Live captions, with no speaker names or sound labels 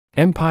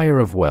Empire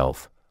of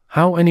Wealth: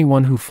 How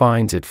Anyone Who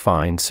Finds It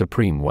Finds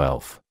Supreme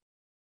Wealth.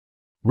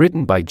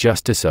 Written by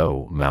Justice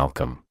O.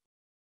 Malcolm.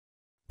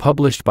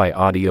 Published by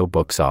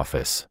Audiobooks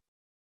Office.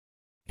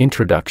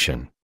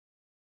 Introduction.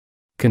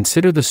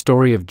 Consider the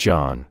story of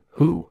John,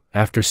 who,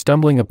 after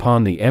stumbling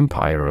upon the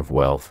empire of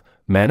wealth,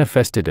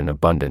 manifested an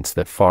abundance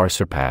that far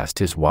surpassed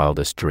his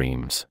wildest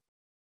dreams.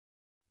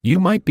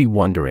 You might be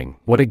wondering,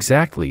 what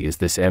exactly is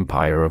this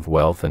empire of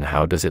wealth and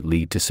how does it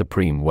lead to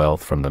supreme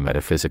wealth from the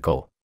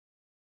metaphysical?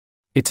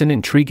 It's an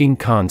intriguing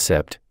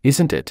concept,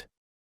 isn't it?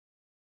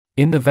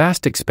 In the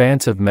vast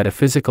expanse of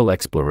metaphysical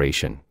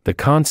exploration, the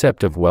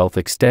concept of wealth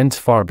extends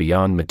far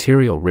beyond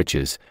material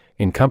riches,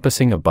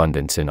 encompassing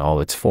abundance in all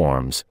its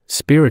forms: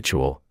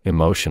 spiritual,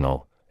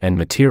 emotional, and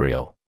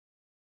material.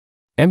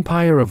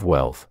 Empire of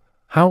Wealth: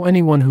 How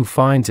Anyone Who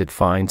Finds It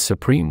Finds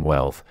Supreme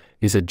Wealth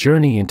is a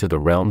journey into the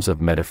realms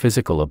of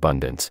metaphysical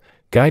abundance,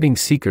 guiding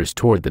seekers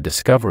toward the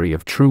discovery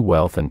of true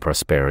wealth and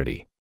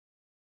prosperity.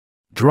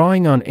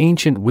 Drawing on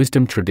ancient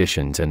wisdom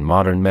traditions and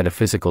modern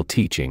metaphysical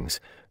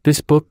teachings,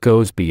 this book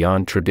goes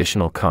beyond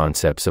traditional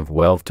concepts of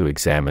wealth to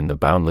examine the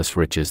boundless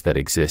riches that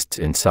exists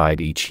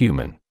inside each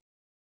human.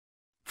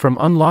 From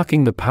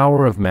unlocking the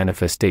power of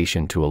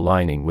manifestation to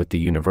aligning with the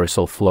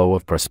universal flow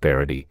of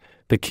prosperity,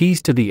 the keys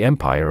to the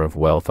empire of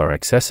wealth are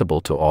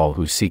accessible to all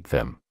who seek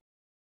them.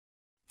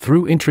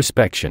 Through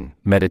introspection,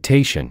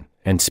 meditation,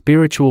 and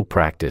spiritual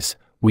practice,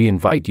 we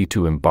invite you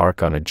to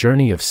embark on a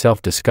journey of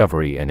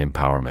self-discovery and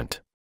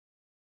empowerment.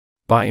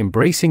 By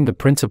embracing the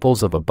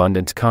principles of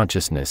abundance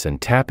consciousness and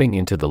tapping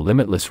into the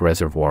limitless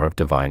reservoir of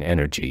divine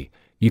energy,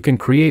 you can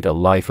create a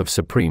life of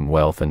supreme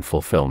wealth and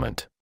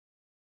fulfillment.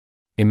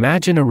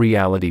 Imagine a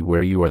reality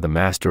where you are the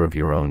master of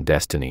your own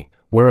destiny,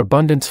 where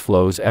abundance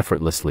flows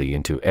effortlessly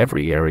into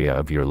every area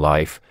of your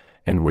life,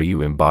 and where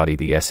you embody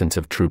the essence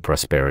of true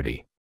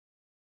prosperity.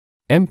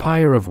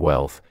 Empire of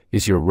Wealth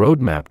is your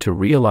roadmap to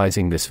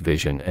realizing this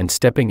vision and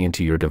stepping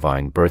into your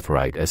divine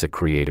birthright as a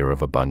creator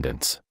of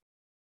abundance.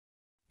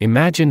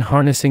 Imagine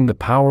harnessing the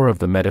power of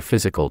the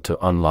metaphysical to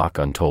unlock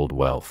untold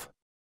wealth.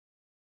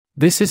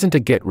 This isn't a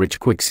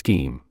get-rich-quick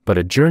scheme, but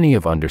a journey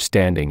of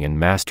understanding and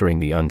mastering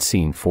the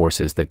unseen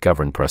forces that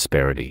govern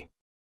prosperity.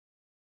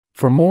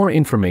 For more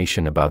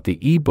information about the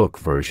e-book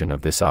version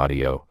of this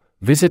audio,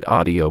 visit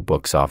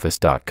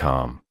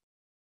audiobooksoffice.com.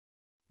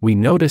 We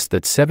noticed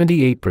that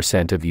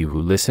 78% of you who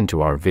listen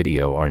to our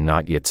video are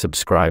not yet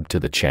subscribed to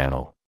the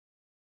channel.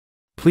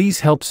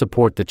 Please help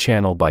support the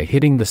channel by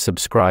hitting the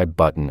subscribe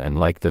button and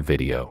like the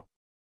video.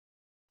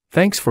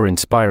 Thanks for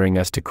inspiring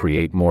us to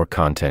create more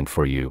content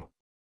for you.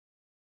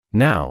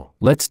 Now,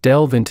 let's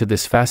delve into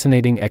this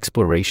fascinating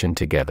exploration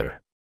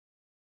together.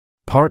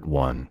 Part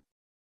 1.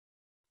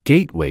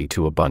 Gateway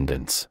to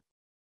Abundance.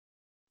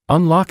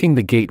 Unlocking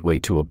the gateway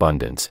to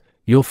abundance,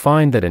 you'll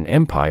find that an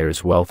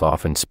empire's wealth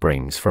often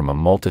springs from a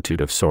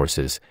multitude of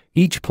sources,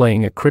 each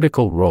playing a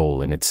critical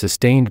role in its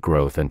sustained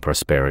growth and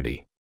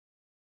prosperity.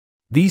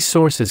 These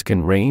sources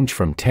can range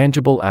from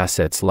tangible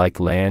assets like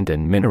land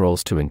and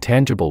minerals to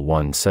intangible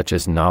ones such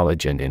as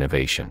knowledge and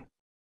innovation.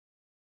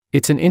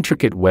 It's an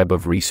intricate web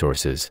of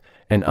resources,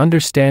 and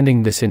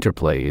understanding this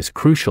interplay is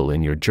crucial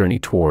in your journey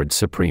towards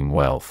supreme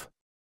wealth.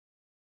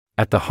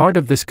 At the heart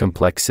of this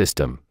complex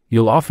system,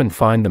 you'll often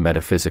find the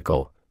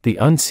metaphysical, the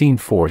unseen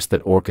force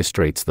that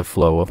orchestrates the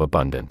flow of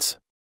abundance.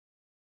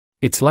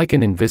 It's like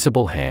an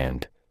invisible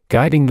hand,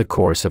 guiding the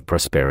course of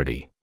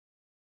prosperity.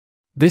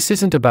 This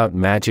isn't about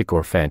magic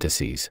or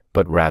fantasies,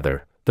 but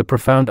rather, the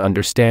profound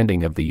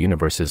understanding of the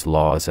universe's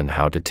laws and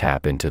how to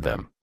tap into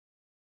them.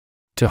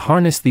 To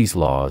harness these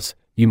laws,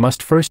 you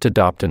must first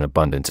adopt an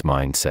abundance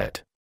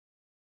mindset.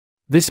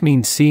 This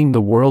means seeing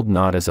the world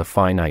not as a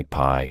finite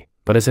pie,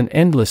 but as an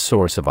endless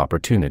source of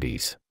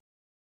opportunities.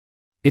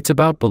 It's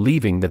about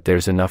believing that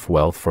there's enough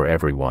wealth for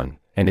everyone,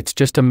 and it's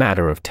just a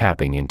matter of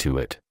tapping into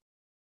it.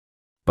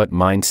 But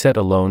mindset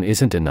alone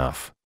isn't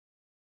enough.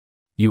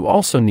 You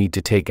also need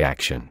to take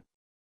action.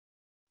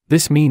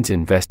 This means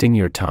investing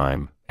your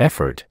time,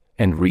 effort,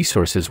 and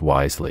resources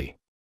wisely.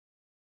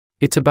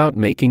 It's about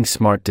making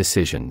smart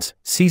decisions,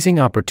 seizing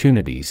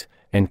opportunities,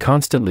 and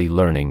constantly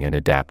learning and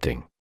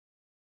adapting.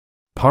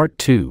 Part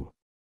 2.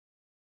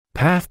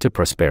 Path to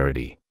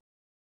Prosperity.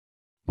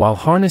 While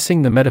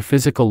harnessing the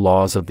metaphysical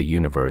laws of the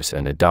universe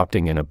and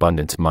adopting an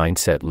abundance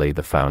mindset lay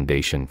the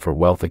foundation for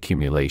wealth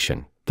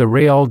accumulation, the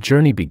real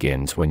journey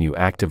begins when you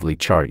actively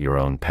chart your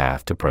own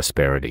path to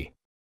prosperity.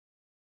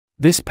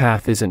 This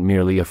path isn't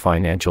merely a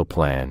financial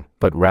plan,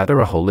 but rather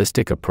a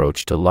holistic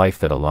approach to life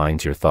that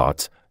aligns your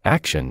thoughts,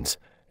 actions,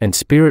 and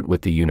spirit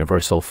with the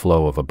universal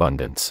flow of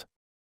abundance.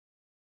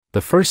 The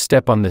first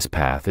step on this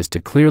path is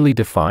to clearly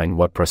define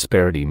what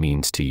prosperity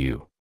means to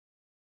you.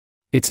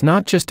 It's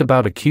not just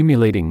about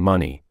accumulating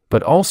money,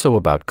 but also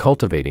about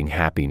cultivating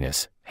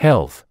happiness,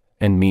 health,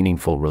 and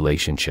meaningful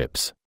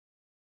relationships.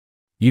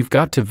 You've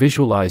got to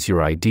visualize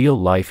your ideal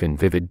life in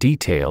vivid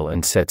detail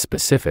and set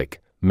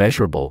specific,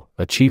 measurable,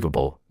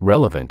 achievable,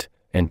 relevant,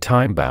 and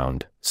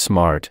time-bound,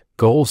 SMART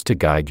goals to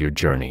guide your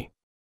journey.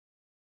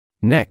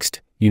 Next,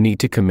 you need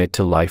to commit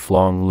to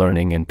lifelong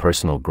learning and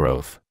personal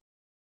growth.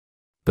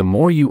 The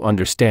more you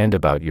understand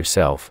about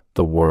yourself,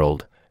 the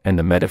world, and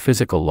the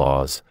metaphysical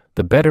laws,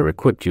 the better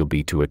equipped you'll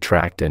be to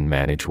attract and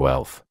manage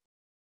wealth.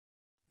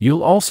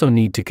 You'll also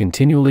need to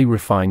continually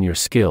refine your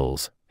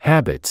skills,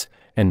 habits,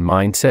 and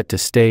mindset to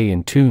stay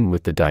in tune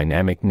with the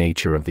dynamic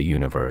nature of the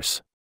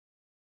universe.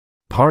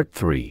 Part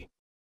 3.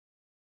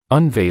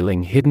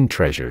 Unveiling Hidden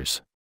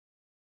Treasures.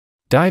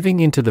 Diving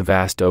into the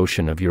vast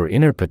ocean of your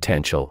inner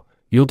potential,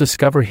 you'll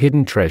discover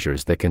hidden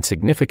treasures that can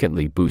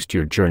significantly boost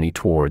your journey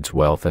towards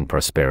wealth and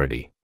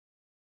prosperity.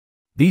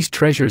 These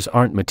treasures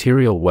aren't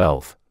material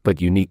wealth,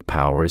 but unique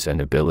powers and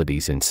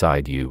abilities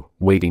inside you,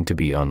 waiting to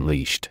be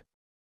unleashed.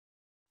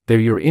 They're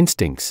your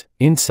instincts,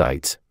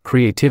 insights,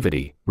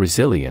 creativity,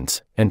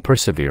 resilience, and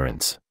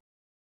perseverance.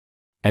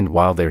 And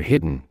while they're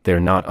hidden, they're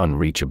not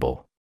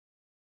unreachable.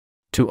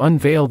 To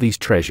unveil these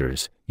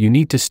treasures, you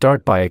need to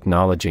start by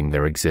acknowledging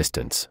their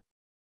existence.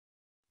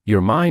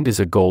 Your mind is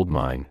a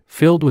goldmine,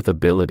 filled with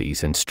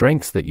abilities and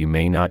strengths that you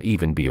may not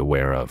even be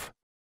aware of.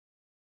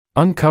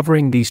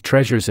 Uncovering these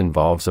treasures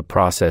involves a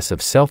process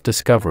of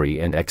self-discovery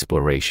and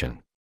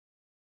exploration.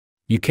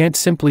 You can't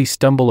simply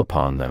stumble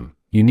upon them,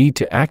 you need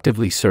to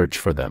actively search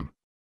for them.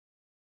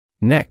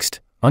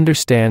 Next,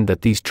 understand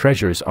that these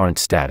treasures aren't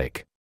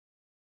static.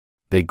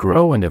 They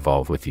grow and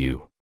evolve with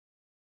you.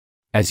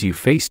 As you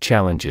face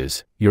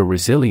challenges, your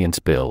resilience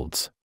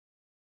builds.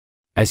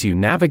 As you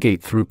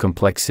navigate through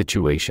complex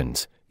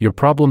situations, your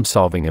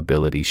problem-solving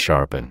abilities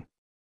sharpen.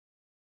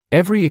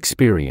 Every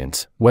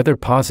experience, whether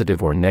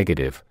positive or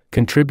negative,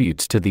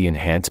 contributes to the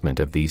enhancement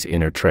of these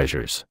inner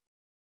treasures.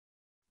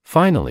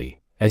 Finally,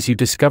 as you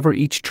discover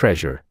each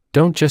treasure,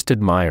 don't just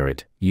admire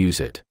it, use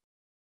it.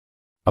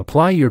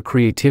 Apply your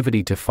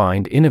creativity to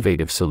find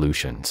innovative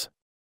solutions.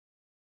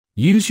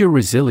 Use your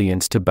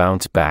resilience to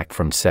bounce back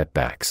from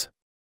setbacks.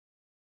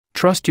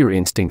 Trust your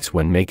instincts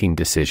when making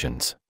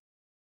decisions.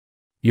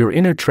 Your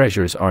inner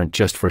treasures aren't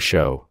just for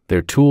show,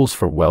 they're tools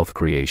for wealth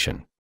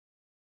creation.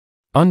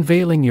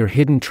 Unveiling your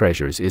hidden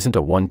treasures isn't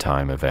a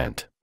one-time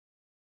event.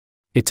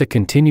 It's a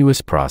continuous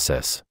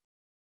process.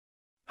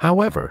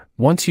 However,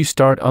 once you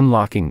start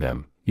unlocking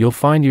them, you'll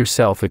find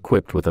yourself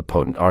equipped with a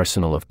potent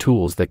arsenal of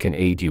tools that can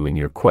aid you in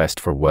your quest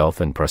for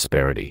wealth and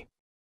prosperity.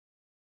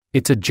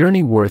 It's a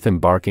journey worth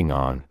embarking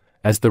on,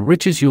 as the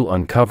riches you'll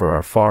uncover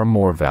are far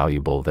more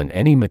valuable than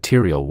any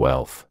material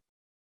wealth.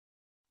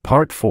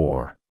 Part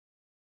 4.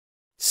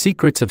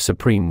 Secrets of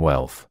Supreme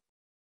Wealth.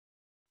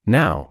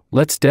 Now,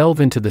 let's delve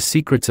into the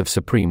secrets of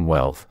supreme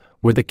wealth,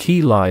 where the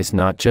key lies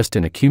not just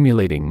in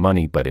accumulating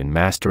money but in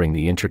mastering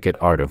the intricate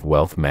art of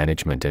wealth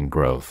management and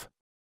growth.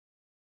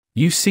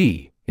 You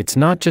see, it's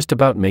not just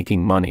about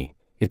making money,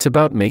 it's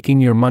about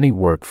making your money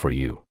work for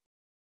you.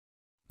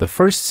 The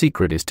first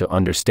secret is to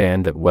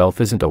understand that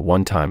wealth isn't a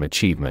one-time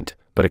achievement,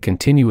 but a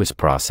continuous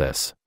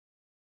process.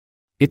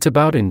 It's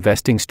about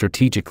investing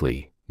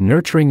strategically,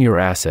 nurturing your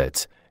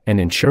assets, and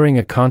ensuring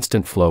a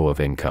constant flow of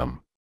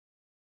income.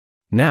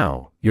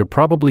 Now, you're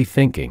probably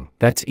thinking,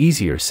 that's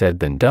easier said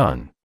than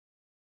done.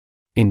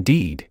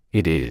 Indeed,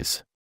 it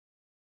is.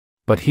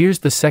 But here's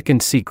the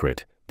second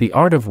secret: the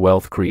art of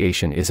wealth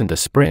creation isn't a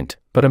sprint,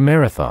 but a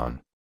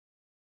marathon.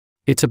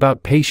 It's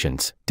about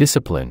patience,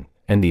 discipline,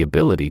 and the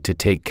ability to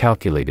take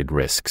calculated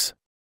risks.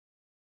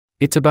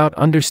 It's about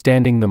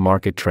understanding the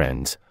market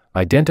trends,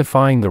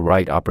 identifying the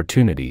right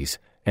opportunities,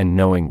 and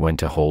knowing when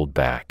to hold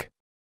back.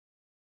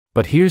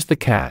 But here's the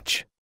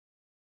catch.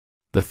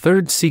 The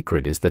third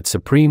secret is that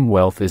supreme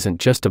wealth isn't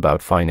just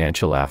about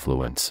financial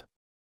affluence.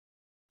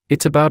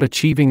 It's about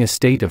achieving a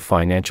state of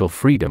financial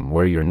freedom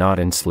where you're not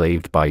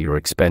enslaved by your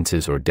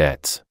expenses or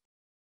debts.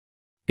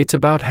 It's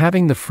about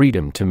having the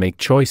freedom to make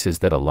choices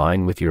that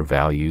align with your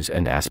values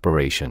and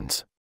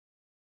aspirations.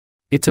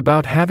 It's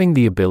about having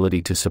the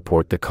ability to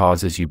support the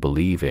causes you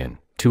believe in,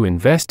 to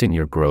invest in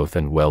your growth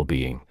and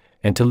well-being,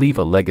 and to leave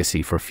a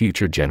legacy for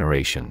future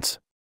generations.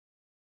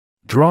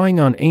 Drawing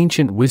on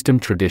ancient wisdom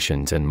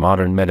traditions and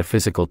modern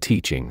metaphysical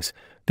teachings,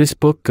 this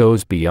book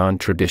goes beyond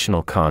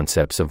traditional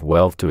concepts of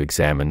wealth to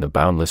examine the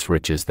boundless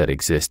riches that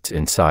exists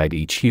inside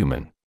each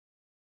human.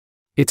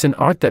 It's an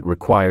art that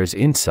requires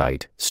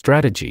insight,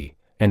 strategy,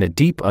 and a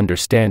deep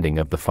understanding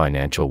of the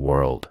financial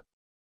world.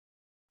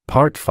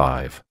 Part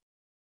 5.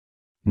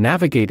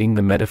 Navigating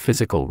the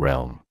Metaphysical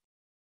Realm.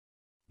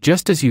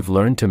 Just as you've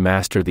learned to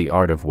master the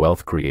art of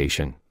wealth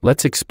creation,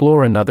 let's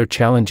explore another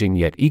challenging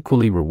yet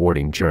equally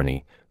rewarding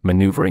journey: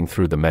 maneuvering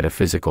through the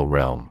metaphysical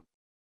realm.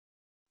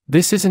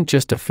 This isn't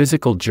just a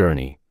physical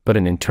journey, but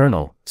an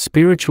internal,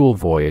 spiritual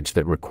voyage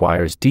that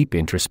requires deep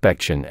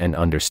introspection and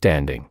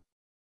understanding.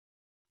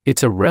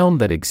 It's a realm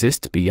that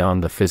exists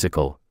beyond the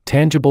physical,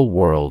 tangible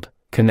world,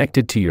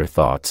 connected to your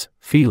thoughts,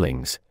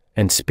 feelings,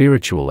 and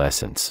spiritual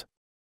essence.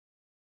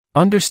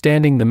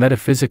 Understanding the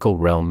metaphysical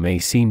realm may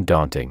seem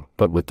daunting,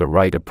 but with the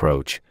right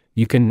approach,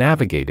 you can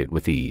navigate it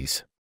with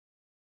ease.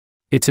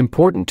 It's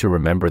important to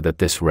remember that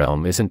this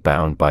realm isn't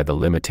bound by the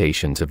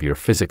limitations of your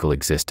physical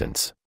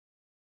existence.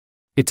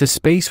 It's a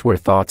space where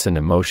thoughts and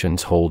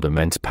emotions hold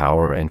immense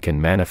power and can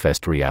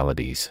manifest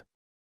realities.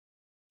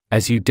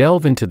 As you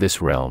delve into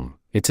this realm,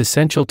 it's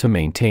essential to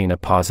maintain a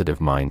positive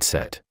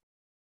mindset.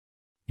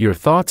 Your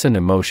thoughts and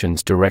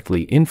emotions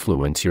directly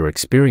influence your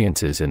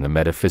experiences in the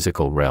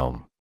metaphysical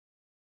realm.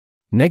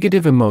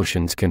 Negative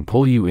emotions can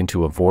pull you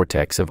into a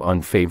vortex of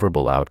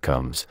unfavorable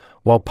outcomes,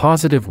 while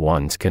positive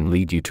ones can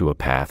lead you to a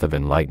path of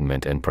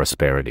enlightenment and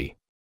prosperity.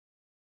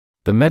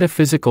 The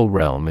metaphysical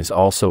realm is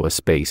also a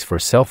space for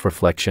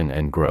self-reflection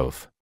and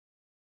growth.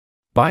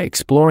 By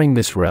exploring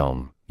this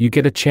realm, you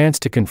get a chance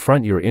to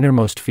confront your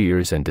innermost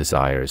fears and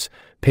desires,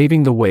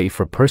 paving the way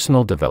for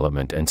personal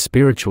development and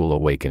spiritual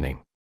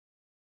awakening.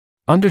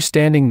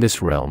 Understanding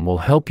this realm will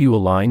help you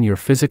align your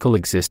physical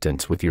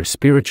existence with your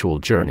spiritual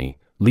journey,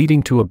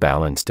 leading to a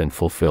balanced and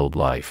fulfilled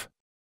life.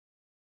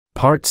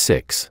 Part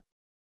 6.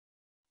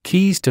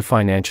 Keys to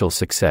Financial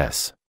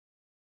Success.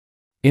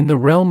 In the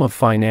realm of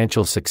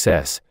financial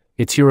success,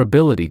 it's your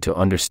ability to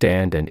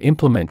understand and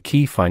implement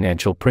key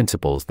financial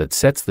principles that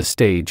sets the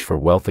stage for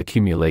wealth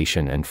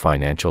accumulation and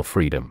financial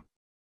freedom.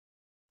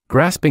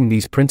 Grasping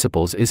these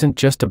principles isn't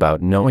just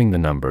about knowing the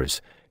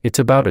numbers, it's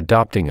about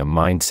adopting a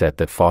mindset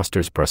that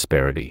fosters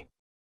prosperity.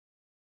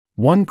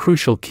 One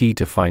crucial key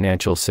to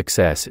financial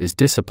success is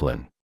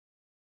discipline.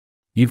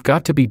 You've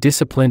got to be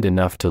disciplined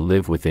enough to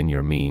live within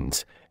your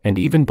means, and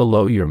even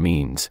below your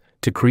means,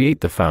 to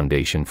create the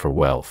foundation for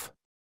wealth.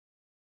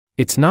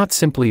 It's not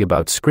simply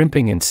about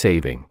scrimping and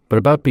saving, but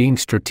about being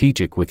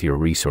strategic with your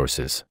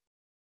resources.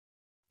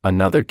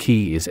 Another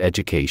key is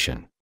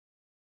education.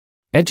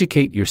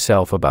 Educate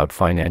yourself about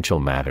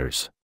financial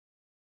matters.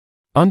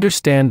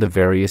 Understand the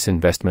various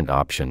investment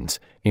options,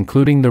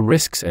 including the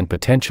risks and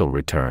potential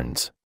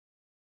returns.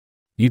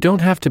 You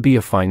don't have to be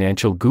a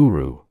financial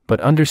guru,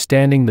 but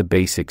understanding the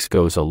basics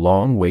goes a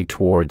long way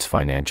towards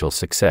financial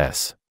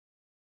success.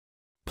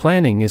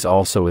 Planning is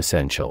also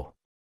essential.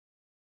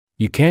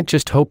 You can't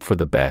just hope for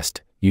the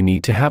best, you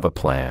need to have a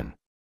plan.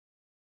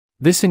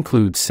 This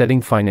includes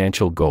setting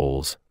financial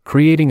goals,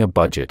 creating a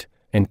budget,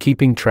 and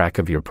keeping track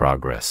of your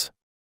progress.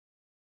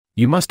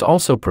 You must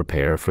also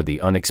prepare for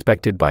the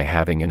unexpected by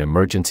having an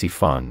emergency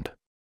fund.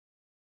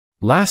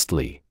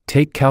 Lastly,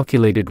 take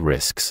calculated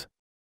risks.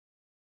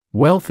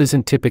 Wealth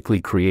isn't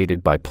typically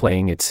created by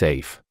playing it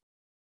safe.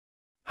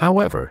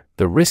 However,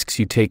 the risks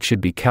you take should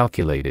be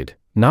calculated,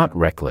 not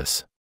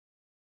reckless.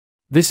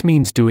 This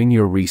means doing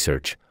your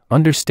research,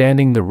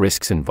 understanding the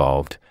risks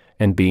involved,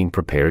 and being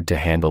prepared to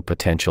handle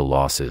potential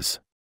losses.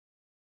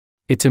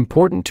 It's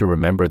important to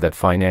remember that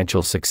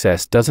financial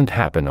success doesn't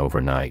happen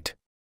overnight.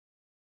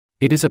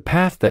 It is a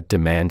path that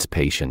demands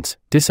patience,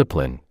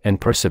 discipline, and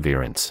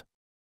perseverance.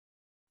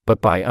 But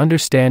by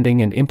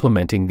understanding and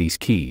implementing these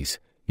keys,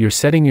 you're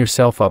setting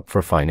yourself up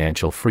for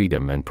financial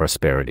freedom and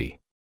prosperity.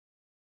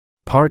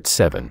 Part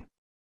 7.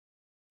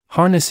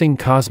 Harnessing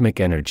Cosmic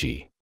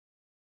Energy.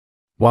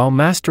 While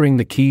mastering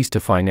the keys to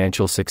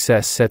financial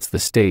success sets the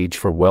stage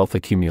for wealth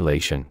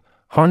accumulation,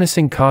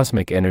 harnessing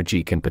cosmic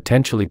energy can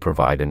potentially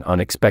provide an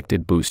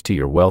unexpected boost to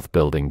your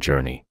wealth-building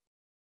journey.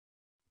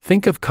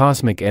 Think of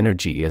cosmic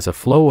energy as a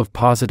flow of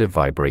positive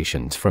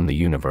vibrations from the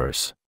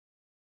universe.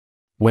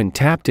 When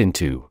tapped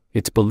into,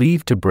 it's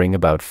believed to bring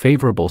about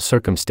favorable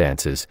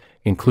circumstances,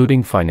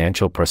 including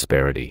financial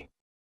prosperity.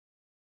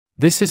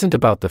 This isn't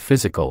about the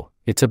physical,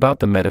 it's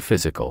about the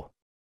metaphysical.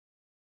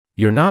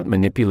 You're not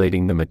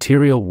manipulating the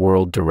material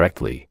world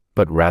directly,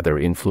 but rather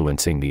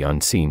influencing the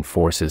unseen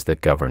forces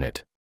that govern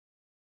it.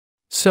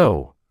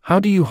 So,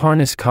 how do you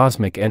harness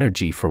cosmic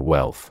energy for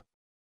wealth?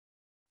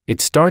 It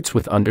starts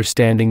with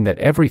understanding that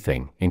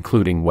everything,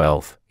 including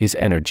wealth, is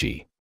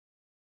energy.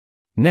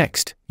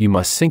 Next, you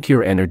must sync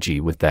your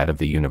energy with that of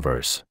the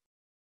universe.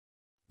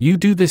 You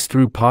do this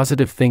through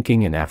positive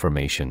thinking and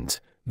affirmations,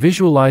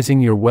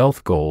 visualizing your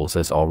wealth goals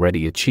as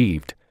already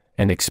achieved,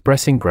 and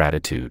expressing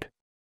gratitude.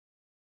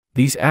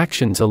 These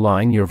actions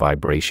align your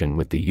vibration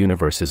with the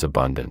universe's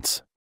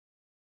abundance.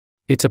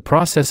 It's a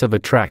process of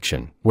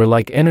attraction, where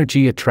like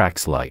energy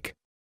attracts like.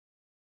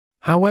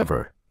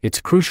 However, it's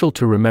crucial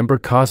to remember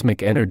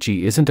cosmic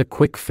energy isn't a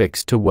quick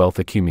fix to wealth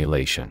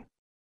accumulation.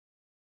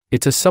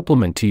 It's a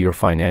supplement to your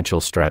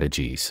financial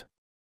strategies.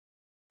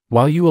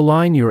 While you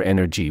align your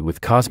energy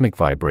with cosmic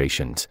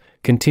vibrations,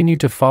 continue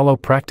to follow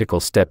practical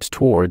steps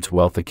towards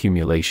wealth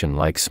accumulation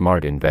like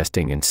smart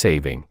investing and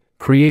saving,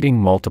 creating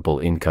multiple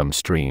income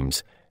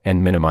streams,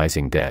 and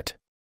minimizing debt.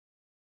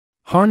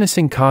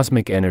 Harnessing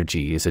cosmic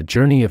energy is a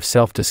journey of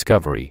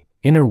self-discovery,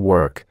 inner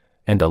work,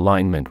 and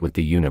alignment with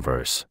the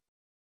universe.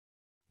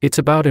 It's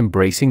about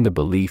embracing the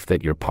belief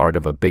that you're part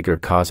of a bigger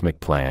cosmic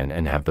plan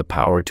and have the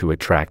power to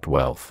attract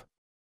wealth.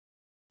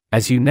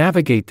 As you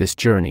navigate this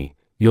journey,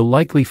 you'll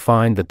likely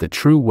find that the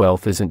true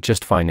wealth isn't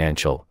just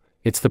financial,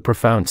 it's the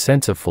profound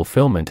sense of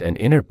fulfillment and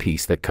inner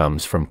peace that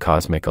comes from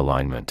cosmic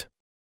alignment.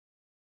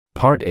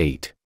 Part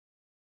 8.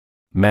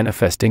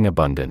 Manifesting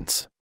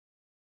Abundance.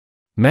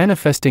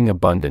 Manifesting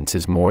abundance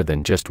is more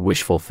than just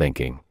wishful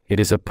thinking, it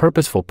is a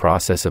purposeful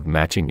process of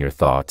matching your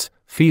thoughts,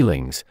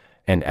 feelings,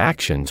 and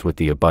actions with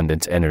the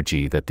abundance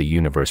energy that the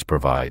universe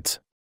provides.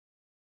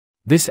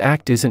 This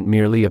act isn't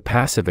merely a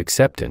passive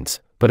acceptance,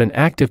 but an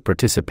active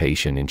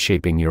participation in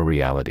shaping your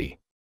reality.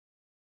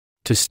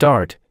 To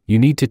start, you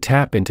need to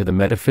tap into the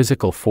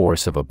metaphysical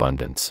force of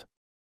abundance.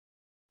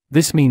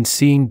 This means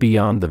seeing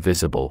beyond the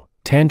visible,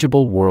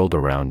 tangible world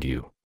around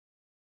you.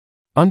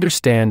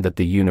 Understand that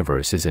the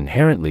universe is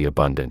inherently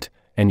abundant,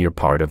 and you're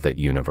part of that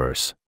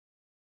universe.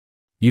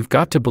 You've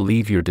got to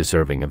believe you're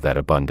deserving of that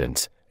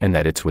abundance, and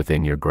that it's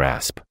within your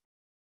grasp.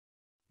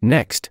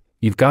 Next,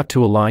 you've got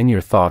to align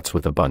your thoughts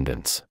with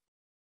abundance.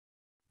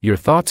 Your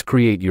thoughts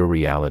create your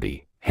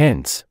reality,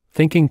 hence,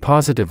 thinking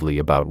positively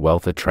about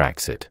wealth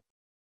attracts it.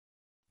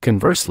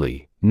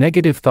 Conversely,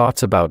 negative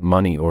thoughts about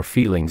money or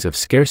feelings of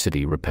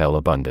scarcity repel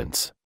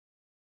abundance.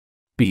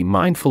 Be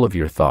mindful of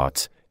your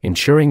thoughts,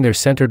 ensuring they're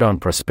centered on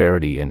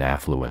prosperity and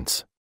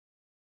affluence.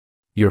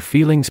 Your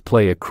feelings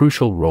play a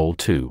crucial role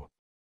too.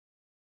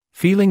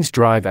 Feelings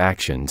drive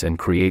actions and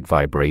create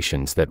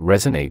vibrations that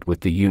resonate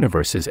with the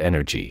universe's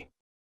energy.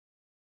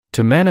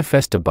 To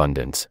manifest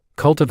abundance,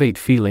 cultivate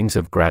feelings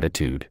of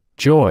gratitude,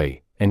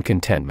 joy, and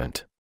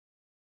contentment.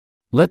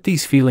 Let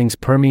these feelings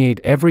permeate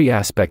every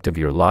aspect of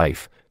your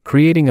life,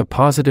 creating a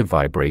positive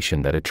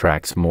vibration that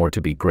attracts more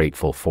to be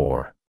grateful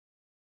for.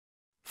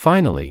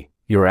 Finally,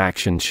 your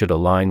actions should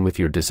align with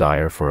your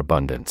desire for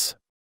abundance.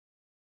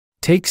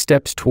 Take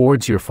steps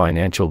towards your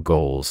financial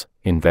goals,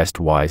 invest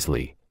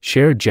wisely,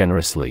 share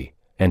generously,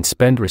 and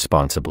spend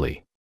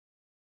responsibly.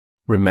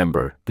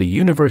 Remember, the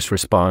universe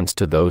responds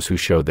to those who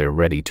show they're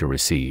ready to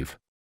receive.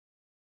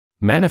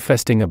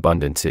 Manifesting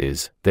abundance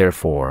is,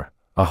 therefore,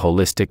 a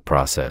holistic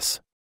process.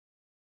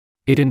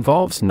 It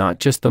involves not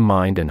just the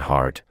mind and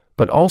heart,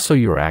 but also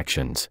your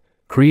actions,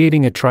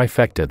 creating a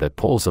trifecta that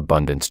pulls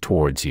abundance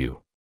towards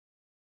you.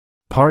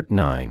 Part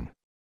 9.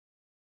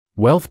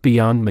 Wealth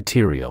beyond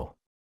material.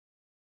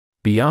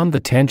 Beyond the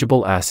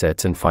tangible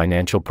assets and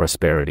financial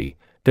prosperity,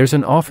 there's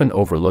an often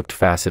overlooked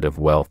facet of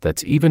wealth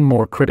that's even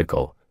more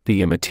critical,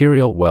 the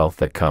immaterial wealth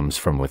that comes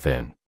from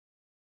within.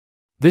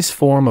 This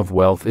form of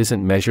wealth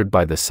isn't measured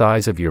by the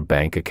size of your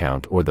bank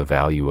account or the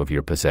value of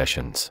your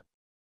possessions.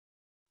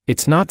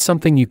 It's not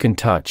something you can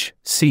touch,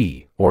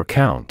 see, or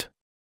count.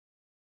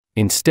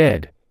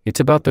 Instead,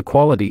 it's about the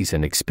qualities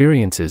and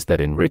experiences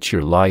that enrich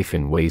your life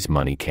in ways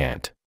money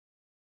can't.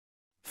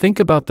 Think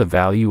about the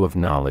value of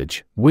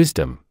knowledge,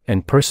 wisdom,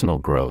 and personal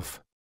growth.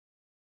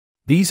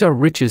 These are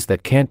riches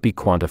that can't be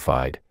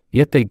quantified,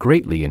 yet they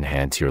greatly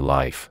enhance your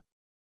life.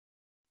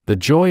 The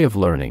joy of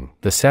learning,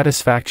 the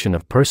satisfaction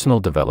of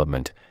personal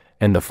development,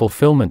 and the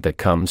fulfillment that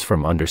comes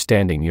from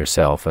understanding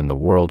yourself and the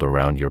world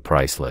around you are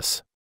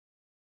priceless.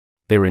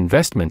 They're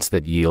investments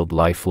that yield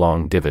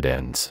lifelong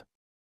dividends.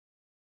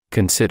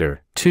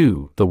 Consider,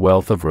 too, the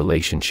wealth of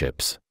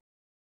relationships.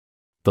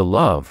 The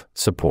love,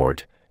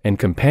 support, and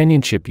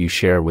companionship you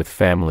share with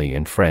family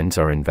and friends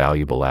are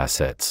invaluable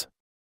assets.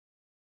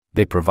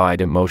 They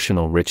provide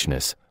emotional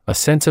richness, a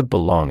sense of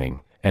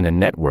belonging, and a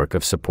network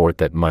of support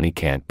that money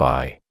can't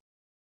buy.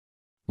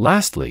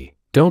 Lastly,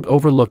 don't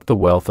overlook the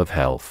wealth of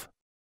health.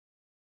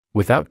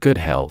 Without good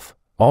health,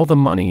 all the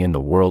money in the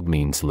world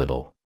means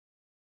little.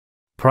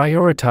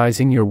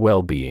 Prioritizing your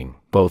well-being,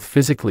 both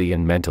physically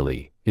and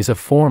mentally, is a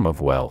form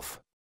of wealth.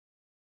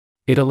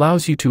 It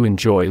allows you to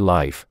enjoy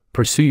life,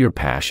 pursue your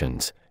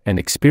passions, and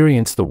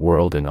experience the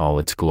world in all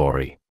its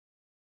glory.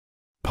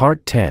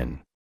 Part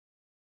 10.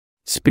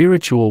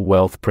 Spiritual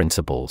Wealth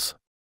Principles.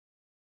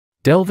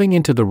 Delving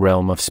into the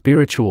realm of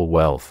spiritual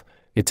wealth,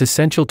 it's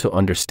essential to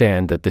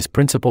understand that this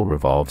principle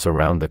revolves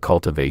around the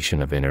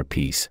cultivation of inner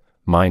peace,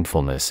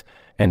 mindfulness,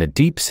 and a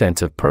deep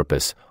sense of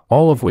purpose,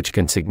 all of which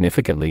can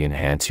significantly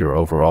enhance your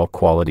overall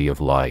quality of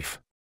life.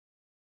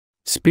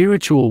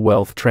 Spiritual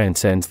wealth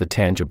transcends the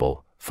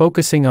tangible,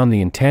 focusing on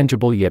the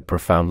intangible yet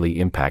profoundly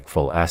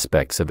impactful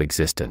aspects of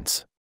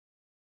existence.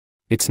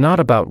 It's not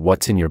about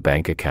what's in your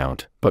bank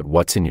account, but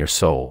what's in your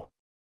soul.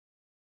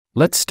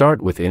 Let's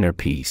start with inner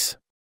peace.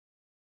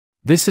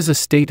 This is a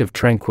state of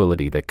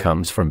tranquility that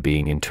comes from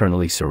being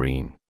internally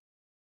serene.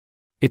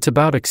 It's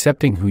about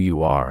accepting who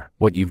you are,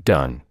 what you've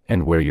done,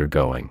 and where you're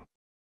going.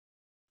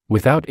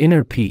 Without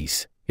inner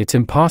peace, it's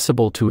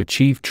impossible to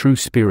achieve true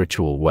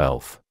spiritual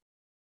wealth.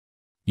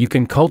 You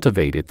can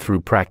cultivate it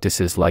through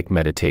practices like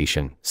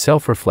meditation,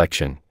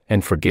 self-reflection,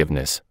 and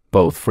forgiveness,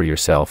 both for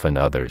yourself and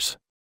others.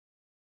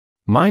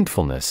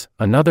 Mindfulness,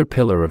 another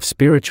pillar of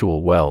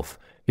spiritual wealth,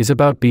 is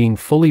about being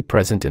fully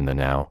present in the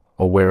now,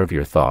 aware of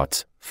your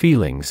thoughts,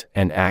 feelings,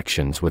 and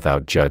actions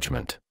without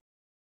judgment.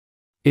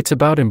 It's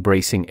about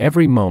embracing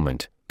every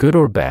moment, good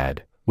or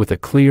bad, with a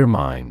clear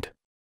mind.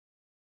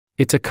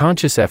 It's a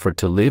conscious effort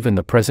to live in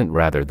the present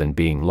rather than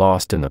being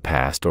lost in the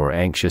past or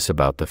anxious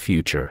about the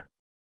future.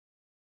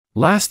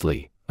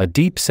 Lastly, a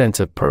deep sense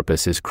of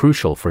purpose is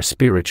crucial for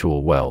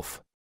spiritual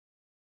wealth.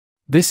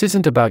 This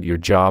isn't about your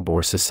job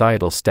or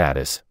societal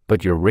status,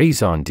 but your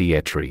raison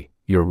d'être,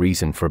 your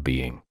reason for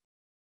being.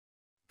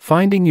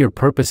 Finding your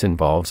purpose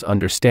involves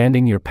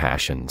understanding your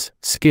passions,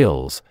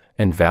 skills,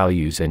 and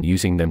values and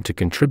using them to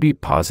contribute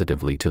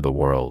positively to the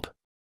world.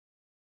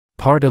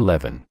 Part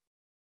 11.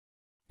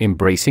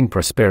 Embracing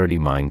prosperity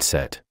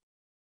mindset.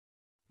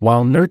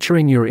 While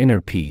nurturing your inner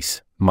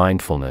peace,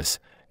 mindfulness,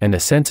 and a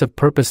sense of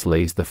purpose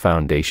lays the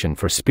foundation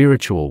for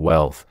spiritual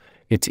wealth,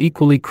 it's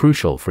equally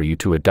crucial for you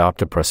to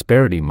adopt a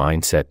prosperity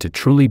mindset to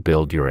truly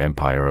build your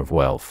empire of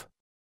wealth.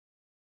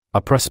 A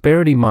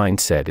prosperity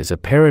mindset is a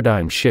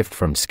paradigm shift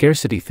from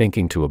scarcity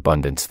thinking to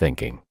abundance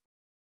thinking.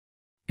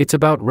 It's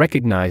about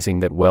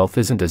recognizing that wealth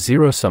isn't a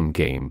zero-sum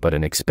game but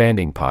an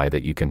expanding pie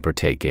that you can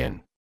partake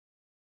in.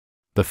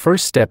 The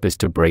first step is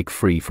to break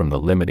free from the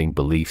limiting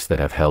beliefs that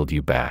have held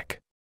you back.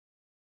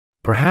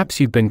 Perhaps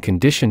you've been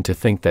conditioned to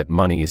think that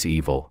money is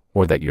evil,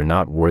 or that you're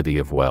not worthy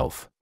of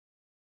wealth.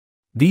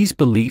 These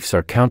beliefs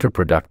are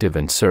counterproductive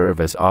and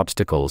serve as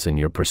obstacles in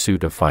your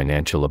pursuit of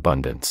financial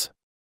abundance.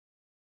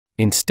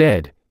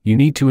 Instead, you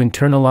need to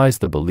internalize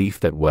the belief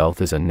that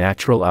wealth is a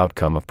natural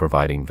outcome of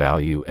providing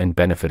value and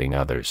benefiting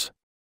others.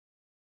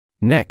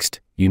 Next,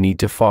 you need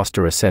to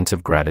foster a sense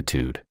of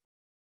gratitude.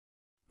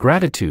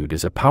 Gratitude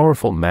is a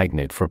powerful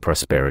magnet for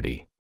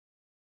prosperity.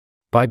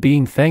 By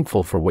being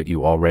thankful for what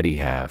you already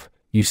have,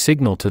 you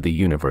signal to the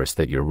universe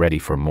that you're ready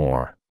for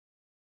more.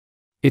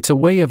 It's a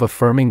way of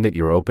affirming that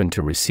you're open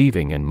to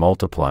receiving and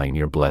multiplying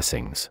your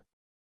blessings.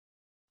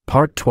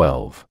 Part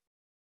 12.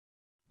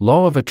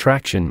 Law of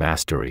Attraction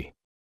Mastery.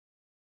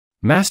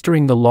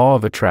 Mastering the law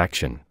of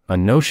attraction, a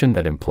notion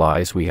that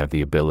implies we have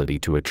the ability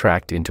to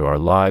attract into our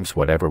lives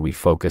whatever we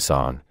focus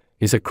on,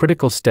 is a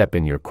critical step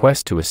in your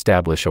quest to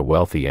establish a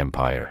wealthy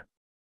empire.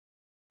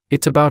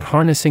 It's about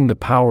harnessing the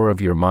power of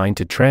your mind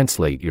to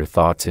translate your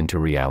thoughts into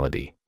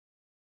reality.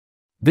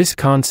 This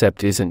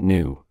concept isn't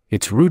new,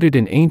 it's rooted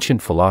in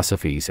ancient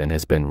philosophies and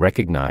has been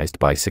recognized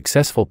by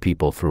successful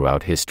people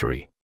throughout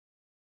history.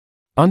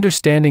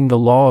 Understanding the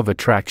law of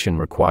attraction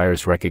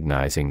requires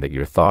recognizing that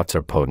your thoughts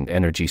are potent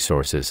energy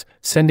sources,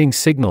 sending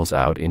signals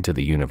out into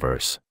the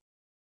universe.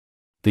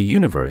 The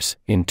universe,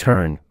 in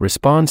turn,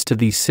 responds to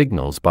these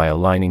signals by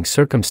aligning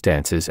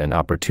circumstances and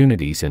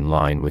opportunities in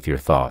line with your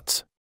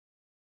thoughts.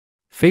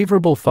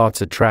 Favorable thoughts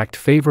attract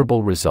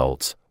favorable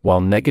results, while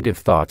negative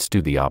thoughts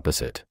do the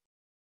opposite.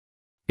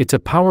 It's a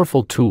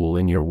powerful tool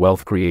in your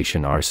wealth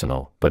creation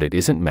arsenal, but it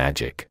isn't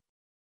magic.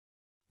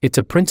 It's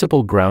a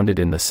principle grounded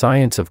in the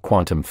science of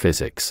quantum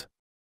physics.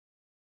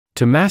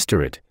 To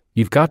master it,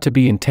 you've got to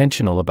be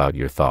intentional about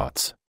your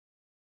thoughts.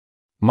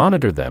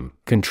 Monitor them,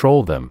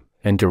 control them,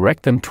 and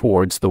direct them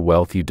towards the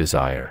wealth you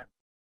desire.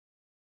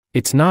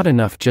 It's not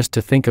enough just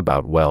to think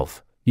about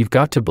wealth, you've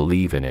got to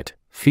believe in it,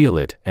 feel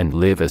it, and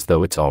live as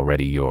though it's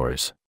already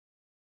yours.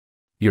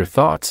 Your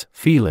thoughts,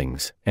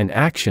 feelings, and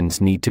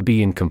actions need to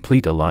be in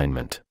complete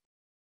alignment.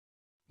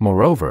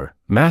 Moreover,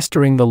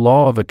 mastering the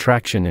law of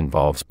attraction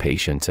involves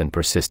patience and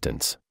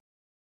persistence.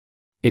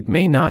 It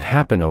may not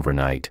happen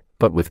overnight,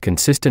 but with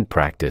consistent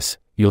practice,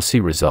 you'll see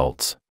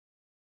results.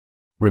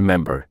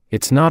 Remember,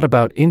 it's not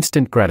about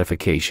instant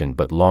gratification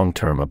but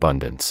long-term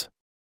abundance.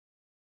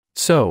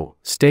 So,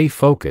 stay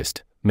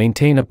focused,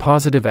 maintain a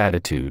positive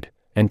attitude,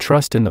 and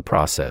trust in the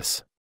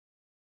process.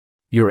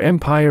 Your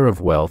empire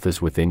of wealth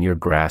is within your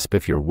grasp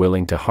if you're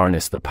willing to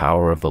harness the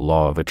power of the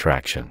law of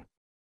attraction.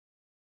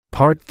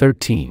 Part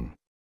 13.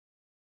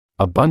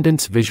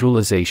 Abundance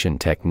Visualization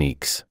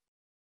Techniques.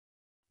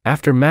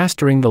 After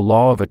mastering the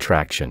law of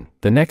attraction,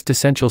 the next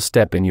essential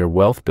step in your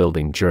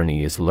wealth-building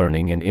journey is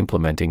learning and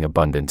implementing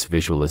abundance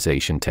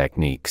visualization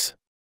techniques.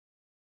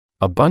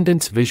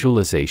 Abundance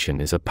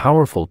visualization is a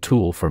powerful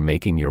tool for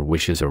making your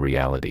wishes a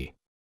reality.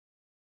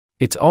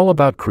 It's all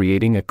about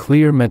creating a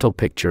clear mental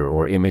picture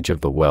or image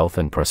of the wealth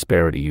and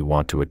prosperity you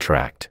want to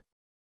attract.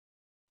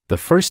 The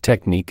first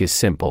technique is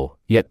simple,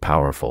 yet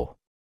powerful.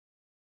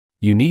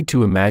 You need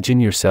to imagine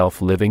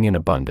yourself living in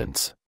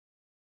abundance.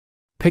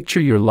 Picture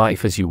your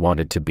life as you want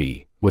it to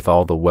be, with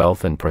all the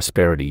wealth and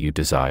prosperity you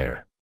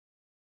desire.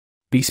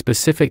 Be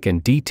specific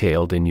and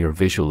detailed in your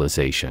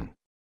visualization.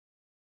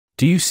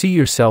 Do you see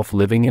yourself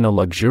living in a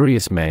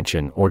luxurious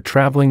mansion or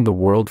traveling the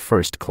world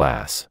first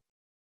class?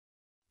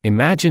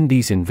 Imagine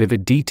these in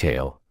vivid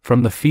detail,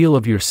 from the feel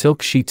of your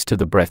silk sheets to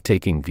the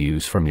breathtaking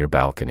views from your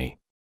balcony.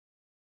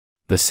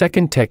 The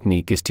second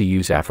technique is to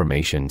use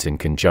affirmations in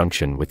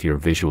conjunction with your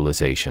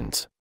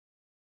visualizations.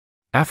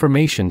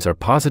 Affirmations are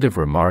positive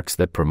remarks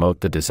that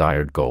promote the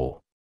desired goal.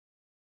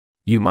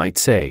 You might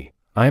say,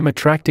 "I am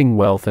attracting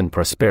wealth and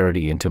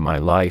prosperity into my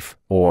life,"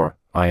 or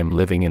 "I am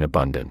living in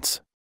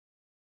abundance."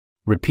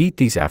 Repeat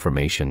these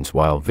affirmations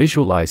while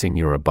visualizing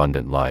your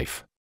abundant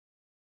life.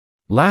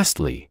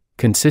 Lastly,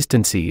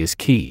 consistency is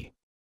key.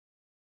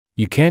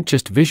 You can't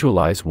just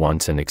visualize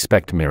once and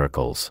expect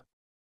miracles.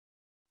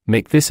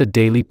 Make this a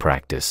daily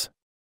practice.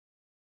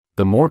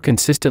 The more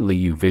consistently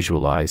you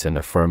visualize and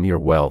affirm your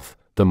wealth,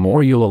 the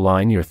more you'll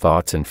align your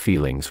thoughts and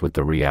feelings with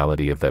the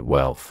reality of that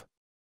wealth.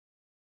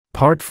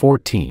 Part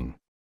 14.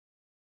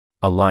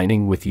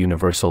 Aligning with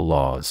universal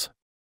laws.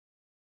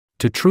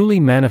 To truly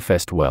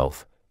manifest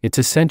wealth, it's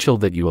essential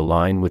that you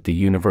align with the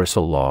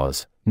universal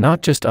laws,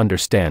 not just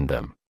understand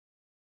them.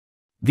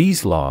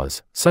 These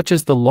laws, such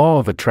as the law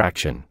of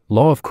attraction,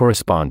 law of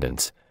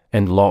correspondence,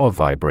 and law of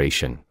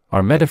vibration,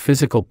 are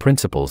metaphysical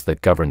principles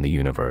that govern the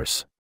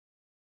universe.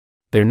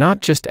 They're not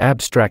just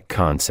abstract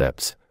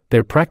concepts,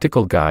 they're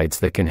practical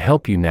guides that can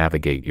help you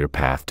navigate your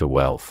path to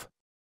wealth.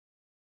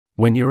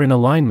 When you're in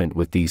alignment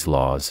with these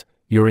laws,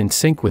 you're in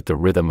sync with the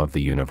rhythm of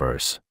the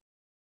universe.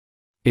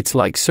 It's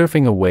like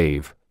surfing a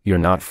wave, you're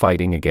not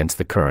fighting against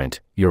the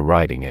current, you're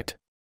riding it.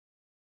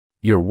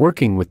 You're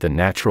working with the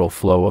natural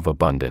flow of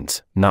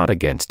abundance, not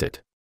against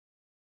it.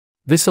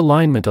 This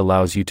alignment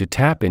allows you to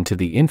tap into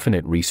the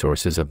infinite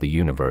resources of the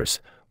universe,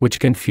 which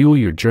can fuel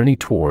your journey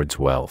towards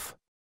wealth.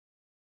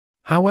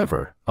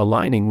 However,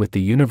 aligning with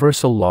the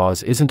universal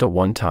laws isn't a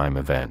one-time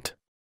event.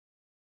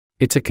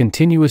 It's a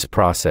continuous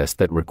process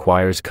that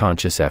requires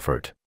conscious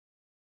effort.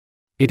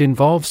 It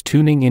involves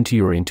tuning into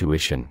your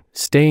intuition,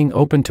 staying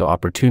open to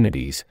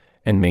opportunities,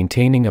 and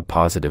maintaining a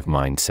positive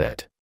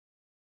mindset.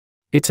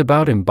 It's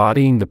about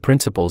embodying the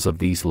principles of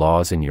these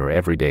laws in your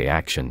everyday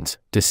actions,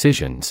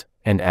 decisions,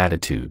 and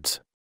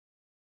attitudes.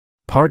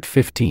 Part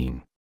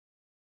 15.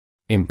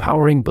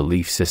 Empowering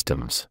belief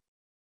systems.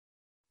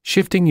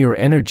 Shifting your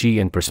energy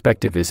and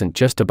perspective isn't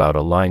just about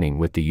aligning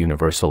with the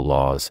universal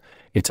laws,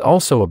 it's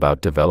also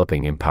about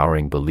developing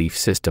empowering belief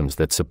systems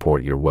that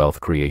support your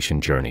wealth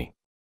creation journey.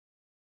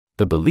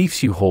 The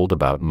beliefs you hold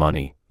about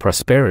money,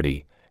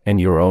 prosperity, and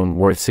your own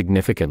worth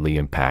significantly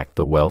impact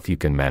the wealth you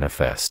can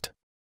manifest.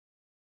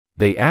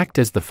 They act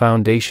as the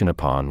foundation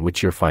upon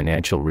which your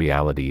financial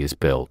reality is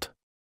built.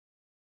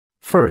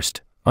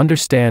 First,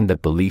 understand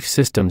that belief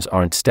systems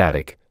aren't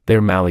static,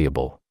 they're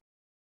malleable.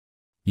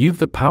 You've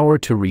the power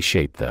to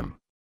reshape them.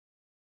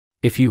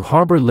 If you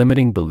harbor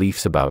limiting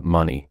beliefs about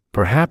money,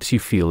 perhaps you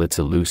feel it's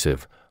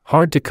elusive,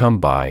 hard to come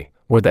by,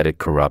 or that it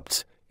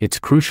corrupts, it's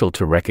crucial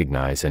to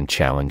recognize and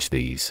challenge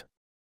these.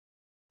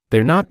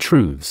 They're not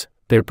truths,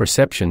 they're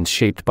perceptions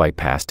shaped by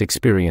past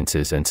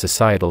experiences and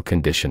societal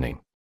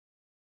conditioning.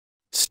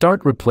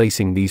 Start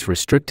replacing these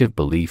restrictive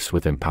beliefs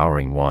with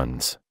empowering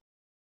ones.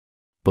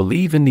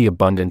 Believe in the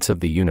abundance of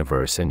the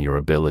universe and your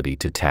ability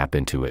to tap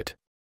into it.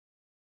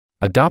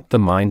 Adopt the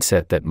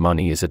mindset that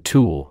money is a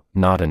tool,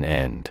 not an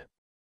end.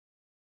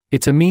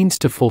 It's a means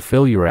to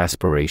fulfill your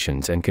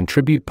aspirations and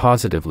contribute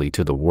positively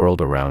to the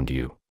world around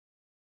you.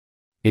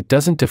 It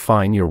doesn't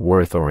define your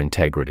worth or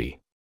integrity.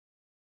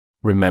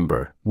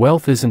 Remember,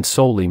 wealth isn't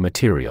solely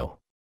material.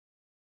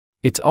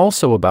 It's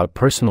also about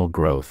personal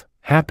growth,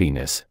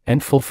 happiness,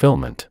 and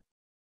fulfillment.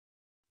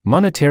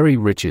 Monetary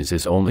riches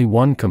is only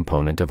one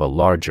component of a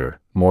larger,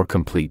 more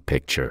complete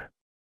picture.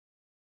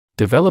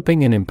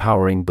 Developing an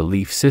empowering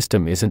belief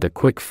system isn't a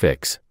quick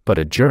fix, but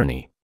a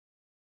journey.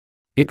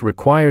 It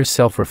requires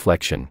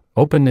self-reflection,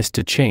 openness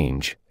to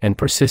change, and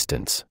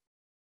persistence.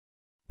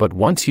 But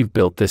once you've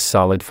built this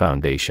solid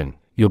foundation,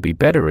 you'll be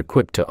better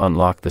equipped to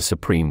unlock the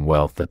supreme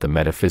wealth that the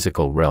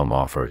metaphysical realm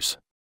offers.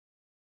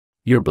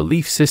 Your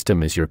belief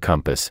system is your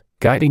compass,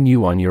 guiding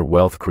you on your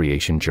wealth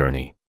creation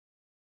journey.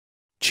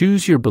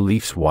 Choose your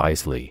beliefs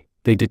wisely,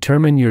 they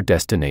determine your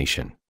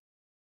destination.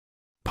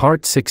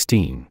 Part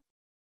 16.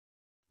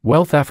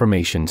 Wealth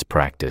Affirmations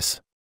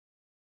Practice.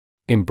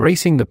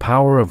 Embracing the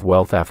power of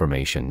wealth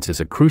affirmations is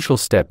a crucial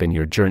step in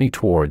your journey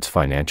towards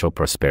financial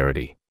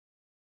prosperity.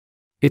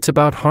 It's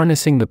about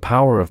harnessing the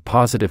power of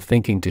positive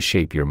thinking to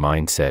shape your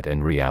mindset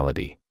and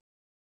reality.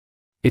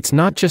 It's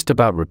not just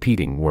about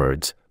repeating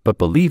words, but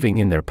believing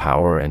in their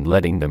power and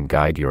letting them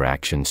guide your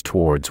actions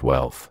towards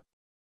wealth.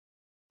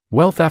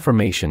 Wealth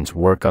affirmations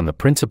work on the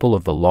principle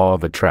of the law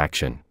of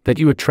attraction, that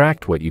you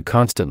attract what you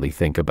constantly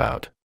think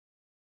about.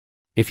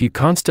 If you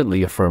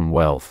constantly affirm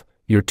wealth,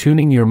 you're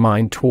tuning your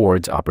mind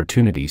towards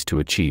opportunities to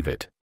achieve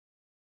it.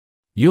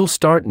 You'll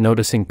start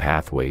noticing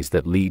pathways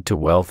that lead to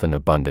wealth and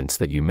abundance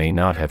that you may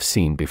not have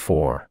seen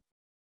before.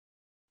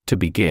 To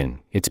begin,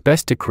 it's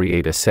best to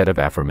create a set of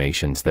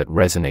affirmations that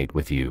resonate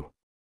with you.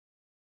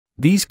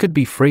 These could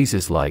be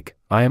phrases like,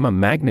 "I am a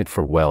magnet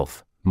for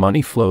wealth,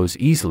 money flows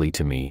easily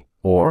to me,"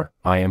 or,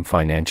 "I am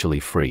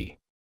financially free."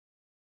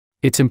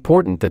 It's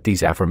important that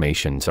these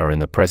affirmations are in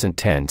the present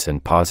tense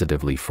and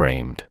positively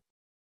framed.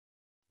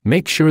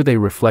 Make sure they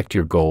reflect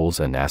your goals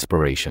and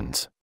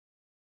aspirations.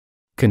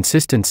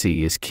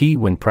 Consistency is key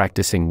when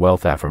practicing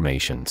wealth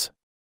affirmations.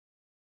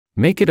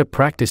 Make it a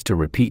practice to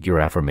repeat your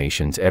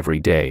affirmations every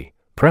day,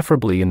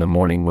 preferably in the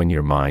morning when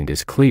your mind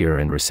is clear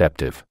and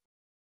receptive.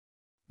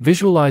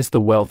 Visualize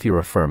the wealth you're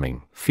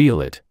affirming, feel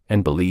it,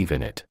 and believe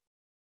in it.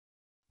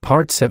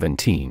 Part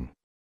 17.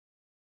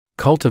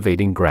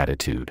 Cultivating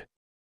Gratitude.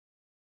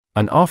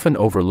 An often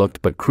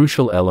overlooked but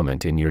crucial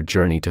element in your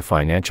journey to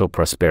financial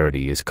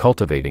prosperity is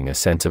cultivating a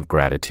sense of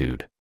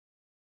gratitude.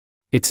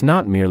 It's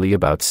not merely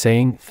about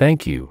saying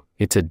thank you,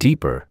 it's a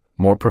deeper,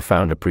 more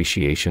profound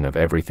appreciation of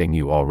everything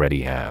you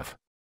already have.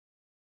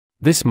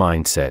 This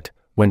mindset,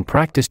 when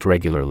practiced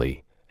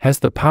regularly, has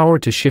the power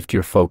to shift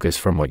your focus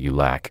from what you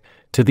lack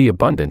to the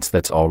abundance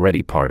that's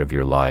already part of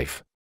your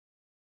life.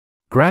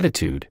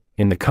 Gratitude,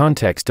 in the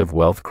context of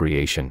wealth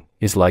creation,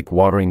 is like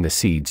watering the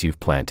seeds you've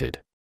planted.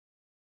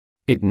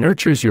 It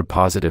nurtures your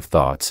positive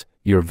thoughts,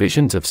 your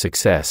visions of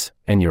success,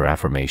 and your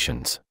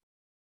affirmations.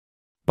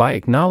 By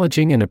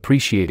acknowledging and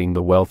appreciating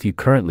the wealth you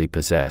currently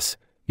possess,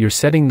 you're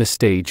setting the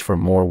stage for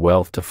more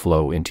wealth to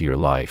flow into your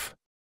life.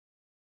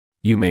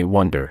 You may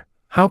wonder,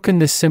 how can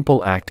this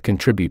simple act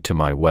contribute to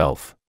my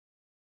wealth?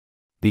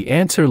 The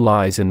answer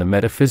lies in the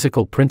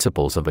metaphysical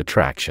principles of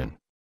attraction.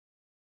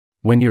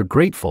 When you're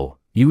grateful,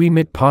 you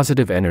emit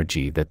positive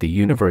energy that the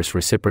universe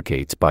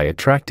reciprocates by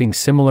attracting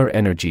similar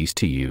energies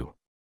to you.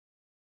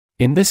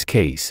 In this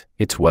case,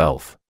 it's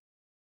wealth.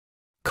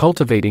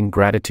 Cultivating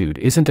gratitude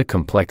isn't a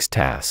complex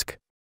task.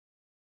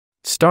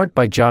 Start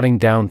by jotting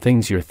down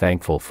things you're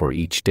thankful for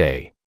each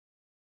day.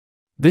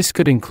 This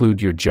could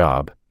include your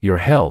job, your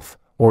health,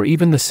 or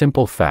even the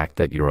simple fact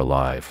that you're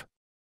alive.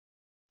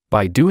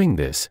 By doing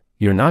this,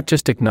 you're not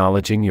just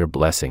acknowledging your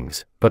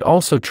blessings, but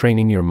also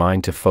training your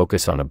mind to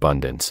focus on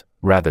abundance,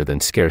 rather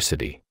than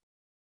scarcity.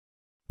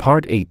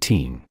 Part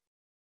 18.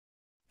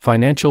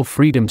 Financial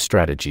Freedom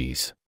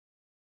Strategies.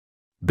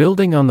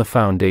 Building on the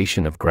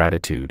foundation of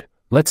gratitude,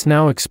 let's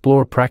now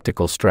explore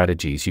practical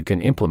strategies you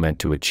can implement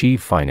to achieve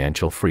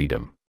financial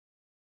freedom.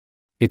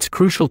 It's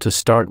crucial to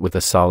start with a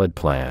solid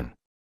plan.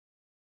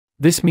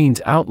 This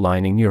means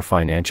outlining your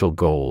financial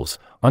goals,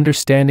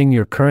 understanding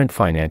your current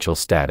financial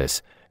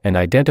status, and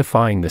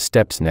identifying the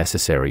steps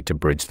necessary to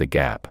bridge the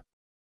gap.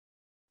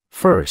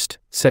 First,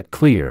 set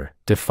clear,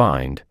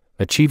 defined,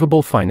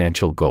 achievable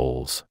financial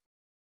goals.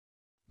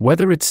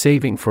 Whether it's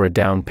saving for a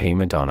down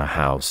payment on a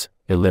house,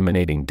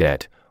 eliminating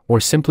debt, or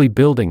simply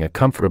building a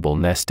comfortable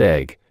nest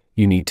egg,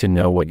 you need to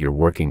know what you're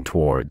working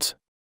towards.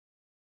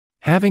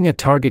 Having a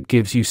target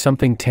gives you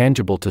something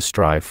tangible to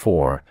strive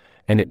for,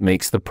 and it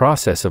makes the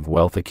process of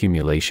wealth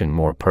accumulation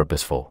more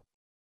purposeful.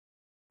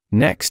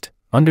 Next,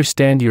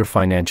 understand your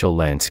financial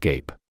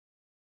landscape.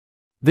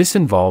 This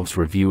involves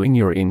reviewing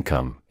your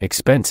income,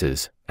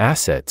 expenses,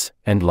 assets,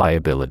 and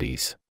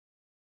liabilities.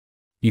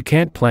 You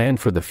can't plan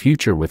for the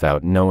future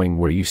without knowing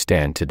where you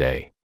stand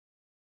today.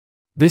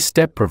 This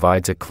step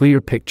provides a clear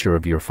picture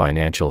of your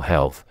financial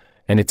health,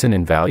 and it's an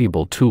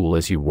invaluable tool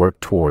as you work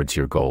towards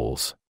your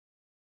goals.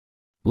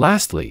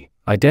 Lastly,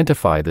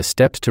 identify the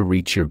steps to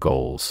reach your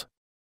goals.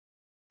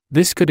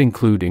 This could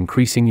include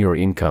increasing your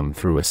income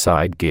through a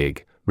side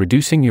gig,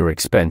 reducing your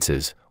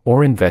expenses,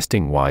 or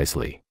investing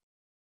wisely.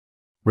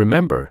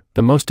 Remember,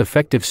 the most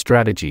effective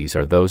strategies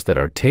are those that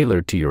are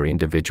tailored to your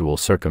individual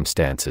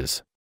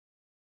circumstances.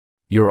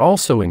 You're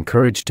also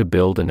encouraged to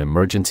build an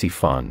emergency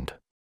fund.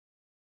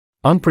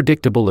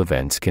 Unpredictable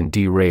events can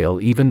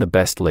derail even the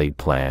best-laid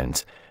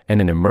plans,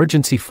 and an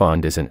emergency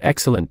fund is an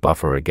excellent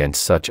buffer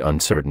against such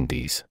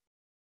uncertainties.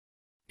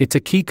 It's a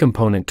key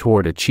component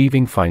toward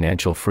achieving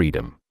financial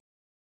freedom.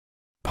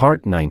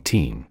 Part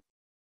 19.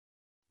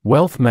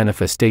 Wealth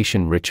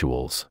Manifestation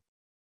Rituals.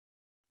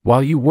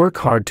 While you work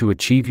hard to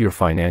achieve your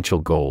financial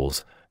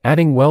goals,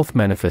 adding wealth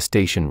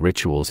manifestation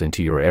rituals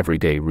into your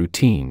everyday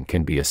routine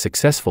can be a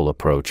successful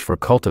approach for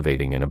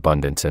cultivating an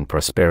abundance and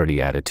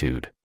prosperity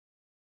attitude.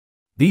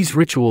 These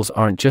rituals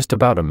aren't just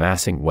about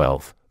amassing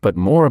wealth, but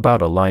more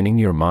about aligning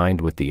your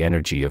mind with the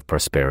energy of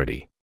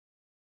prosperity.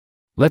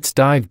 Let's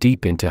dive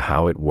deep into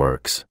how it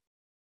works.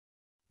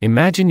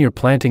 Imagine you're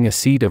planting a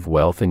seed of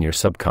wealth in your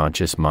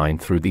subconscious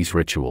mind through these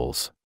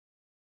rituals.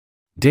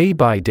 Day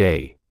by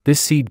day, this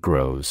seed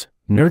grows,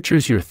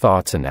 nurtures your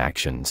thoughts and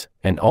actions,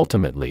 and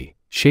ultimately,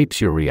 shapes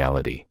your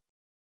reality.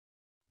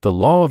 The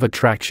law of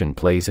attraction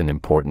plays an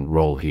important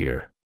role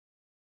here.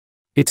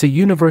 It's a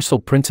universal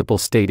principle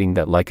stating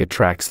that like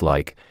attracts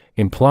like,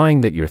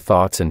 implying that your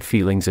thoughts and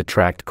feelings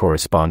attract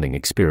corresponding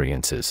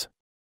experiences.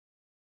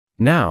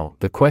 Now,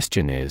 the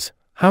question is,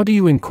 how do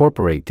you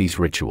incorporate these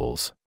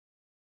rituals?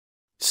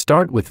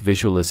 Start with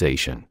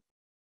visualization.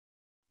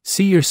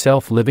 See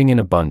yourself living in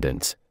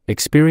abundance,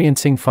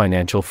 experiencing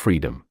financial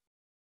freedom.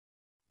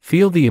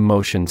 Feel the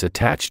emotions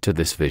attached to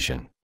this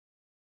vision.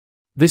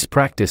 This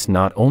practice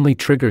not only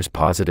triggers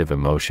positive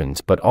emotions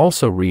but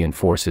also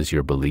reinforces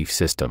your belief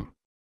system.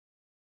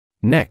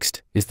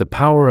 Next is the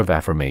power of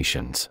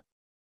affirmations.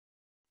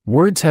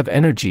 Words have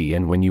energy,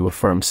 and when you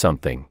affirm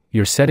something,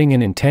 you're setting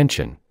an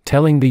intention,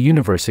 telling the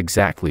universe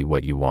exactly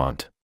what you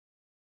want.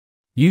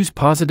 Use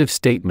positive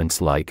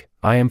statements like,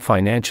 "I am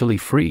financially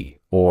free,"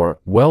 or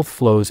 "Wealth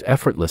flows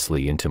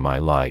effortlessly into my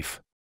life."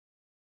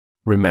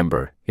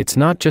 Remember, it's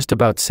not just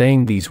about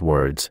saying these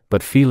words,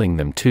 but feeling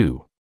them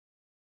too.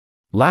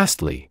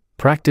 Lastly,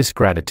 practice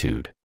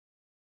gratitude.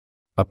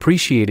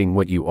 Appreciating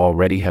what you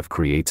already have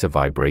creates a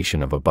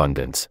vibration of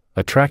abundance,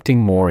 attracting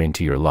more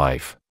into your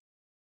life.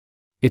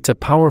 It's a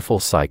powerful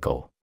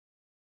cycle.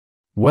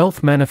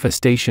 Wealth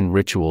manifestation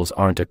rituals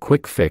aren't a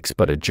quick fix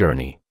but a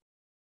journey.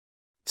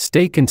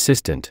 Stay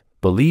consistent,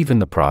 believe in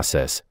the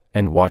process,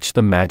 and watch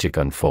the magic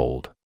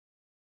unfold.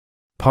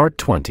 Part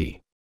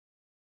 20.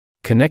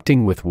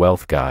 Connecting with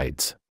wealth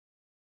guides.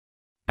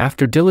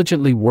 After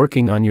diligently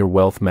working on your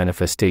wealth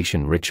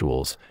manifestation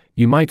rituals,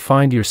 you might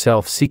find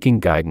yourself seeking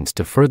guidance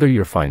to further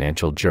your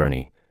financial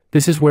journey.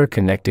 This is where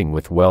connecting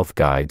with wealth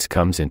guides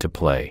comes into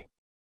play.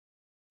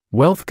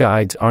 Wealth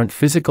guides aren't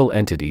physical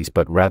entities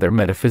but rather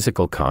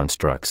metaphysical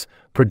constructs,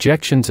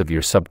 projections of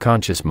your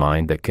subconscious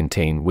mind that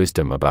contain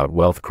wisdom about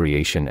wealth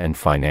creation and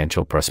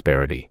financial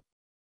prosperity.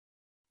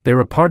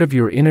 They're a part of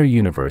your inner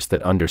universe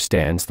that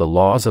understands the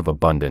laws of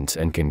abundance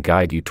and can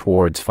guide you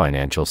towards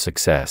financial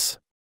success.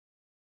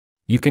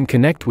 You can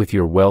connect with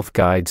your wealth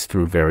guides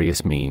through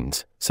various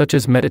means, such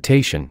as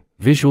meditation,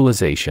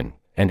 visualization,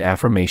 and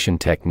affirmation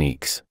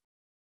techniques.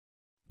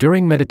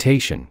 During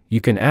meditation,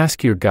 you can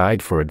ask your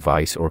guide for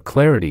advice or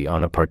clarity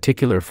on a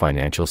particular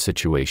financial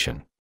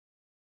situation.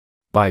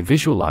 By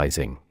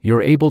visualizing,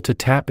 you're able to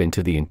tap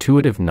into the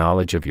intuitive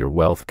knowledge of your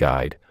wealth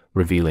guide,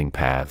 revealing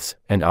paths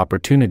and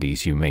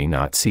opportunities you may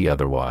not see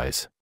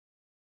otherwise.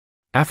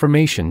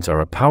 Affirmations are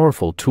a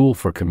powerful tool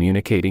for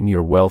communicating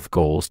your wealth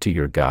goals to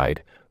your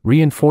guide,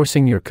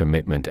 reinforcing your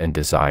commitment and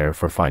desire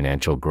for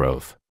financial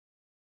growth.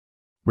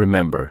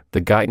 Remember,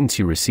 the guidance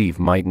you receive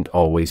mightn't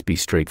always be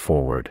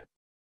straightforward.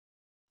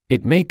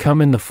 It may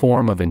come in the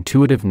form of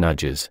intuitive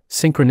nudges,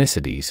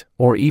 synchronicities,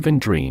 or even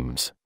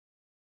dreams.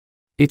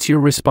 It's your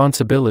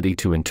responsibility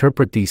to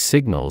interpret these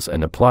signals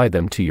and apply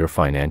them to your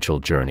financial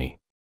journey.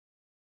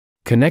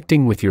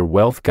 Connecting with your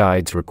wealth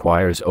guides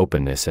requires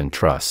openness and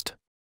trust.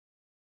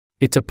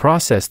 It's a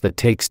process that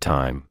takes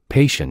time,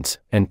 patience,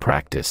 and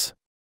practice.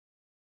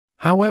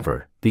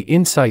 However, the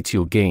insights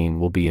you'll gain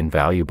will be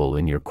invaluable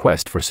in your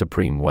quest for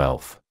supreme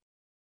wealth.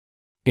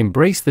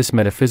 Embrace this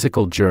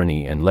metaphysical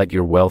journey and let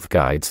your wealth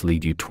guides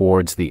lead you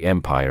towards the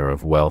empire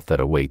of wealth that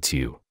awaits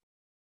you.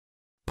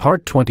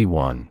 Part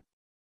 21.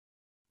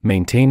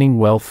 Maintaining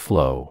wealth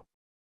flow.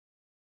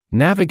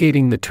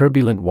 Navigating the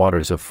turbulent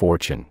waters of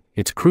fortune,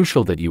 it's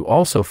crucial that you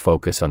also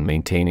focus on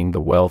maintaining the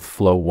wealth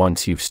flow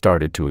once you've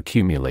started to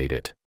accumulate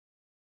it.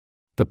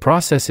 The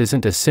process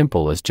isn't as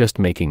simple as just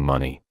making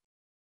money.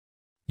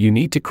 You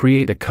need to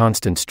create a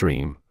constant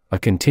stream, a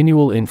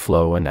continual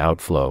inflow and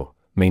outflow,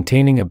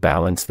 maintaining a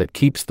balance that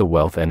keeps the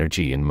wealth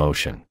energy in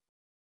motion.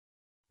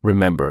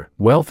 Remember,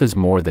 wealth is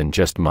more than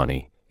just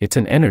money, it's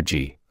an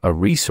energy, a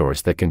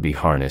resource that can be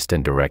harnessed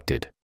and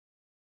directed.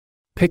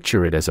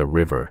 Picture it as a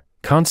river,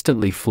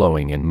 constantly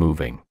flowing and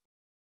moving.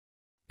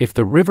 If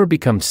the river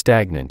becomes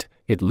stagnant,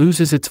 it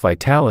loses its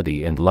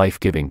vitality and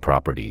life-giving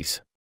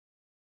properties.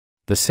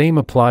 The same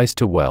applies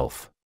to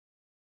wealth.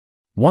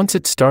 Once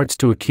it starts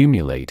to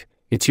accumulate,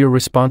 it's your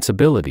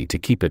responsibility to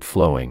keep it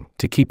flowing,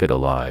 to keep it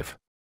alive.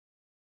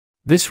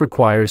 This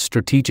requires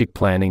strategic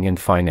planning and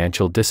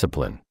financial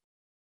discipline.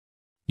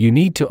 You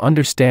need to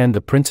understand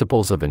the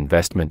principles of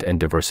investment and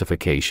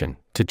diversification,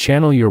 to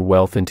channel your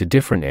wealth into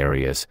different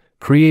areas,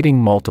 creating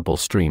multiple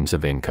streams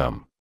of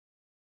income.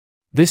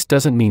 This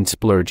doesn't mean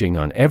splurging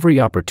on every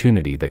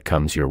opportunity that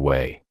comes your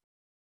way.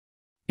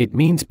 It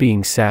means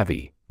being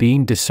savvy,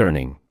 being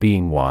discerning,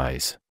 being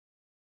wise.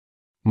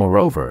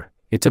 Moreover,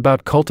 it's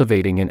about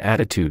cultivating an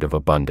attitude of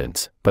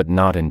abundance, but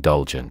not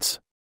indulgence.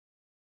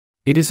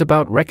 It is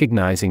about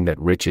recognizing that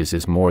riches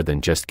is more than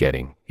just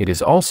getting, it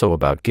is also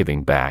about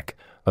giving back,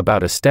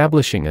 about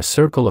establishing a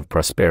circle of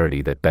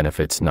prosperity that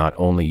benefits not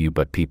only you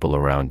but people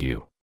around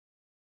you.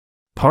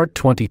 Part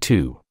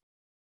 22.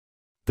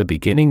 The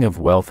beginning of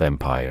wealth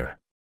empire.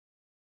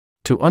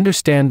 To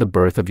understand the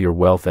birth of your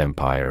wealth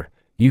empire,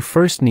 you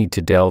first need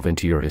to delve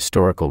into your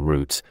historical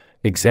roots,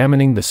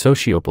 examining the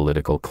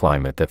socio-political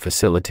climate that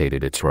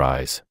facilitated its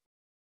rise.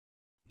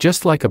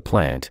 Just like a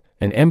plant,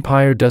 an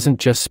empire doesn't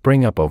just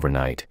spring up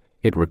overnight,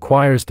 it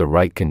requires the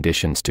right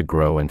conditions to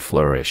grow and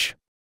flourish.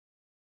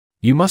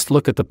 You must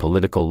look at the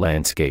political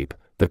landscape,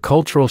 the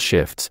cultural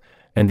shifts,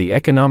 and the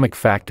economic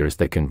factors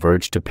that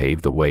converge to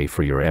pave the way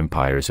for your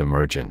empire's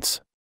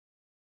emergence.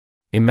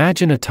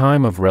 Imagine a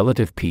time of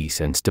relative peace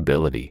and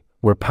stability,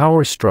 where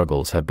power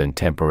struggles have been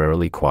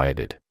temporarily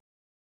quieted.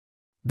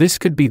 This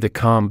could be the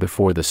calm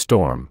before the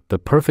storm, the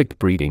perfect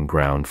breeding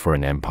ground for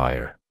an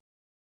empire.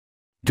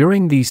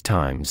 During these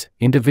times,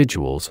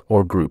 individuals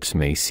or groups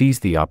may seize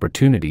the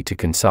opportunity to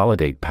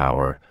consolidate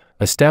power,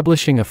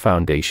 establishing a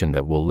foundation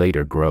that will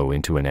later grow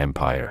into an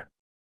empire.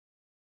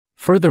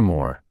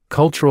 Furthermore,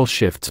 cultural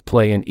shifts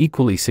play an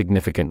equally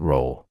significant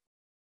role.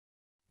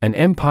 An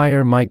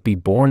empire might be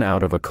born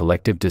out of a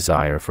collective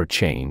desire for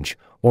change,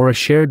 or a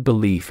shared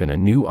belief in a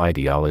new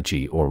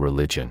ideology or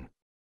religion.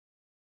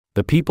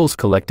 The people's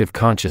collective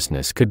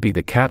consciousness could be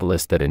the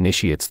catalyst that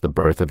initiates the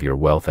birth of your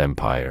wealth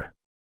empire.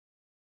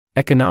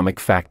 Economic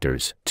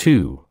factors,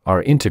 too,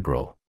 are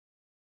integral.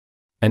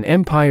 An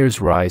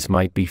empire's rise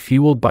might be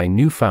fueled by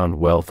newfound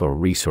wealth or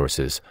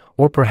resources,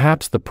 or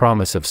perhaps the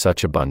promise of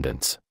such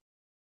abundance.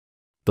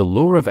 The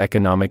lure of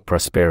economic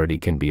prosperity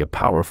can be a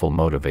powerful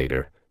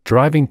motivator,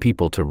 driving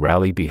people to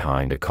rally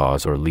behind a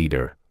cause or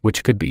leader,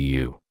 which could be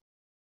you.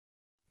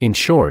 In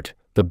short,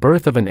 the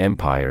birth of an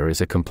empire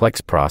is a complex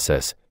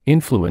process,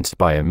 influenced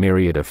by a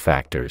myriad of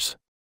factors.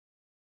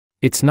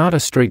 It's not a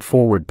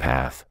straightforward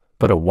path,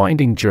 but a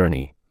winding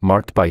journey,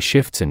 marked by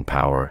shifts in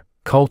power,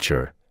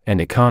 culture,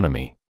 and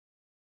economy.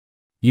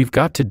 You've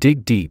got to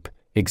dig deep,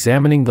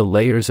 examining the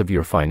layers of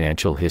your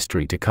financial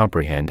history to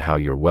comprehend how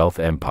your wealth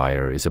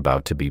empire is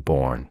about to be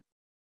born.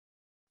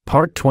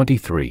 Part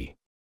 23.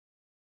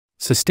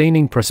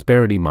 Sustaining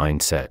prosperity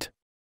mindset.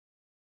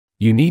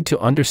 You need to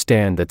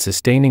understand that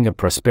sustaining a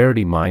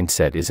prosperity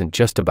mindset isn't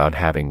just about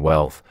having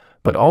wealth,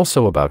 but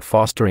also about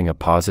fostering a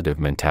positive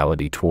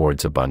mentality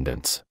towards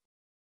abundance.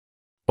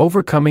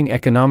 Overcoming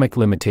economic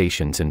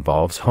limitations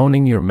involves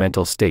honing your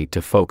mental state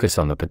to focus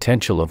on the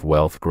potential of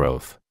wealth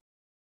growth.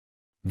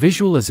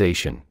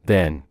 Visualization,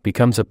 then,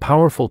 becomes a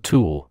powerful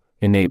tool,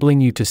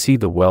 enabling you to see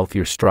the wealth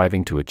you're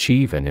striving to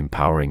achieve and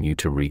empowering you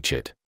to reach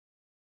it.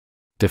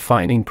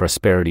 Defining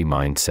prosperity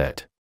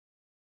mindset.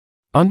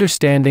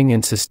 Understanding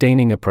and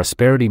sustaining a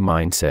prosperity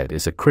mindset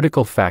is a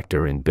critical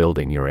factor in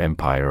building your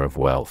empire of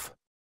wealth.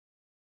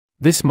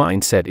 This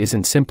mindset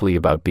isn't simply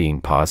about being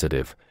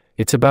positive,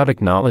 it's about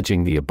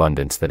acknowledging the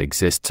abundance that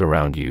exists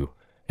around you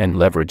and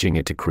leveraging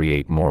it to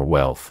create more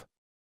wealth.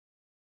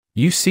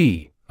 You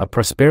see, a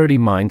prosperity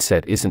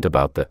mindset isn't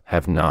about the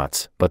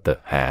have-nots, but the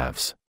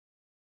haves.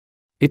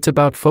 It's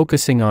about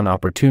focusing on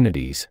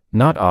opportunities,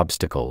 not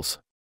obstacles.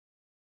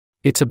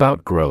 It's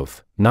about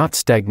growth, not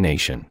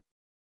stagnation.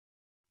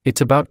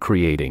 It's about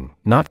creating,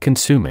 not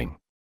consuming.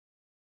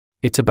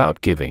 It's about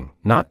giving,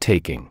 not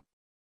taking.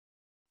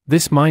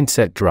 This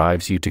mindset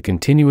drives you to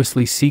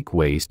continuously seek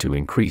ways to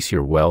increase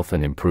your wealth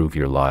and improve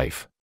your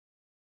life.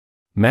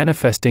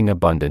 Manifesting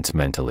abundance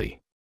mentally.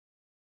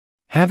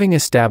 Having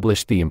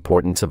established the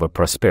importance of a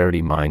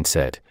prosperity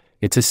mindset,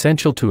 it's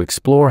essential to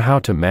explore how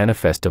to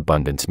manifest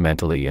abundance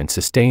mentally and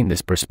sustain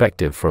this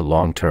perspective for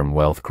long-term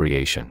wealth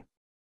creation.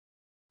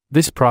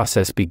 This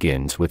process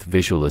begins with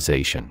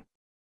visualization.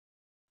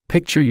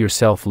 Picture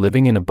yourself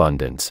living in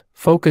abundance,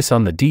 focus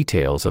on the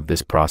details of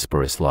this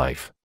prosperous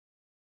life.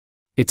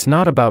 It's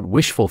not about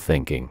wishful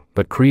thinking,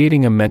 but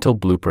creating a mental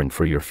blueprint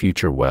for your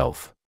future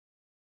wealth.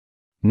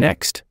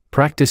 Next,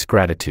 practice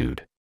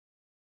gratitude.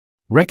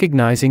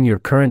 Recognizing your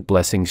current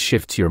blessings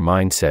shifts your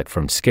mindset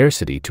from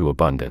scarcity to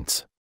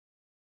abundance.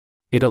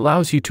 It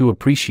allows you to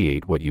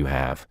appreciate what you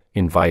have,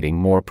 inviting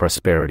more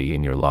prosperity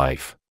in your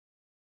life.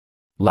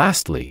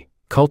 Lastly,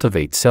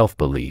 cultivate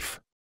self-belief.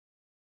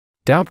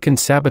 Doubt can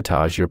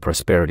sabotage your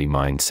prosperity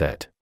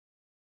mindset.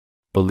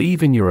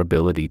 Believe in your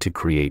ability to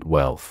create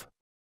wealth.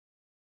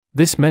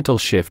 This mental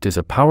shift is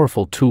a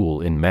powerful tool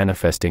in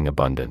manifesting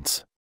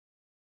abundance.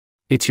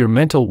 It's your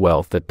mental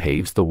wealth that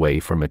paves the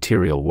way for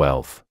material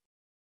wealth.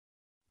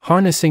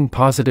 Harnessing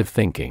positive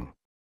thinking.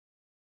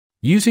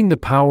 Using the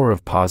power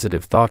of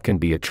positive thought can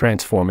be a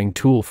transforming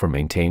tool for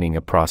maintaining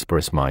a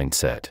prosperous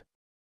mindset.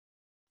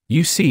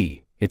 You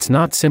see, it's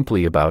not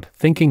simply about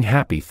thinking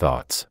happy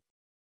thoughts.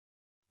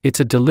 It's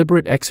a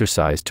deliberate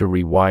exercise to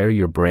rewire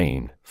your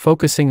brain,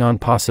 focusing on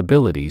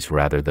possibilities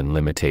rather than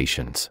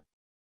limitations.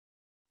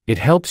 It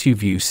helps you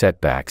view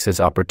setbacks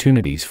as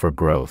opportunities for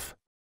growth.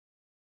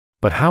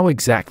 But how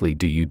exactly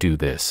do you do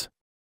this?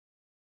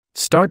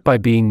 Start by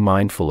being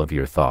mindful of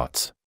your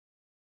thoughts.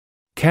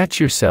 Catch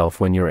yourself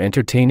when you're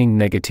entertaining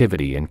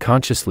negativity and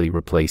consciously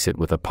replace it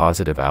with a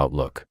positive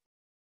outlook.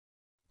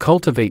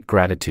 Cultivate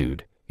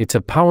gratitude. It's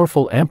a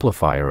powerful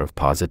amplifier of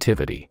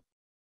positivity.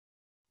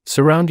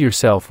 Surround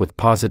yourself with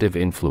positive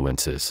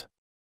influences.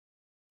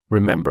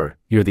 Remember,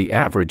 you're the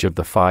average of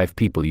the 5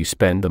 people you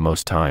spend the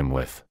most time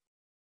with.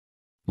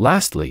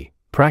 Lastly,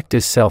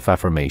 practice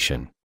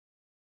self-affirmation.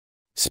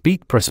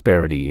 Speak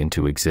prosperity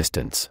into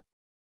existence.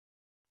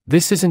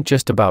 This isn't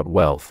just about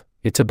wealth,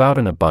 it's about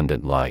an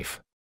abundant life.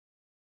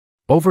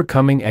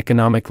 Overcoming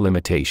economic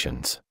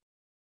limitations.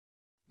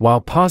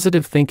 While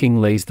positive thinking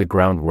lays the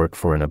groundwork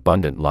for an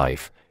abundant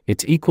life,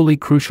 it's equally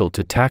crucial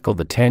to tackle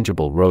the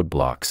tangible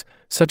roadblocks,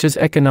 such as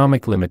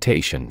economic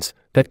limitations,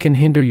 that can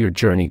hinder your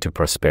journey to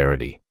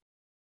prosperity.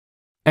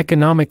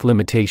 Economic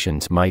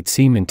limitations might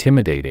seem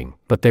intimidating,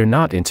 but they're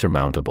not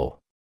insurmountable.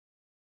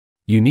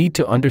 You need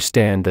to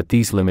understand that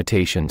these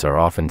limitations are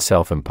often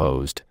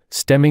self-imposed,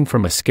 stemming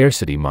from a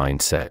scarcity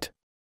mindset.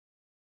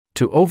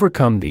 To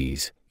overcome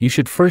these, you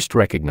should first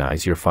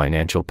recognize your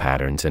financial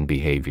patterns and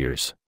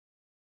behaviors.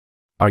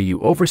 Are you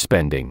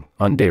overspending,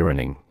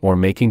 under-earning, or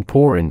making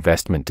poor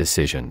investment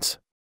decisions?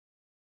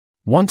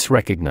 Once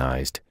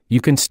recognized,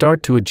 you can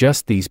start to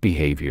adjust these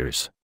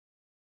behaviors.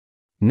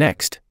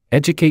 Next,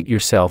 educate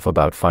yourself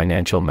about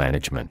financial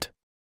management.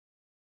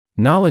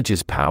 Knowledge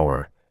is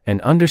power,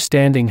 and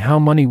understanding how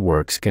money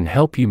works can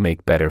help you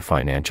make better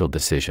financial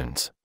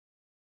decisions.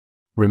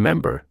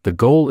 Remember, the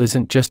goal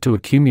isn't just to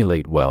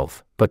accumulate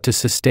wealth, but to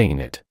sustain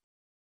it.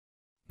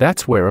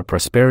 That's where a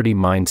prosperity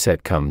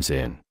mindset comes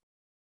in.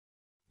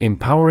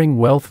 Empowering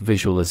wealth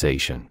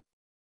visualization.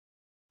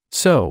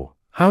 So,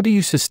 how do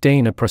you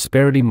sustain a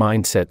prosperity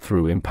mindset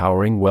through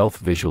empowering wealth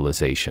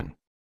visualization?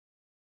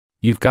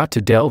 You've got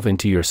to delve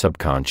into your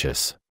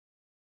subconscious.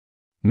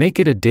 Make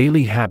it a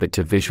daily habit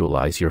to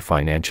visualize your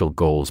financial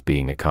goals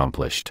being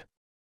accomplished.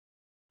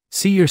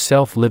 See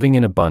yourself living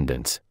in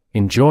abundance,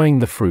 enjoying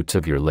the fruits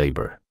of your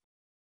labor.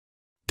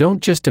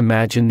 Don't just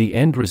imagine the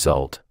end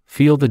result,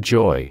 feel the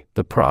joy,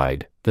 the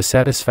pride, the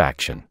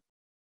satisfaction.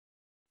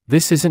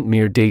 This isn't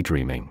mere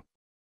daydreaming.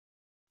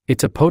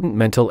 It's a potent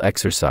mental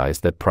exercise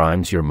that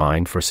primes your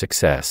mind for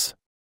success.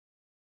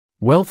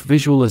 Wealth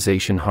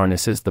visualization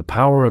harnesses the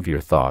power of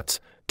your thoughts,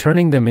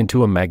 turning them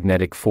into a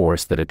magnetic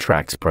force that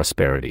attracts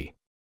prosperity.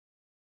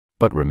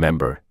 But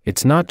remember,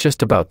 it's not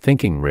just about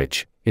thinking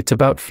rich, it's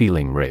about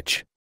feeling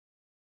rich.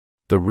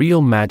 The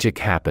real magic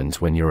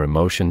happens when your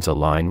emotions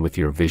align with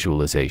your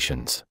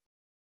visualizations.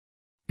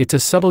 It's a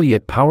subtle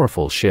yet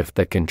powerful shift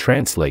that can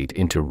translate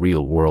into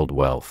real-world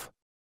wealth.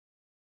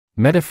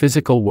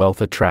 Metaphysical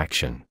wealth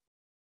attraction.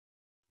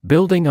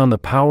 Building on the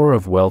power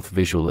of wealth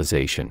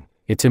visualization,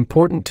 it's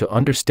important to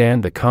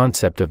understand the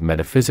concept of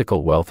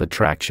metaphysical wealth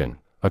attraction,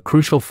 a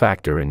crucial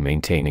factor in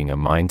maintaining a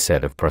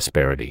mindset of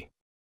prosperity.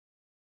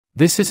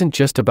 This isn't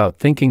just about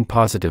thinking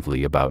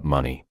positively about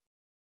money.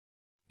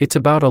 It's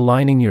about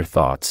aligning your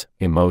thoughts,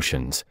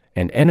 emotions,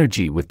 and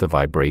energy with the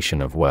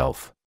vibration of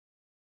wealth.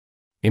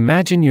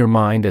 Imagine your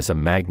mind as a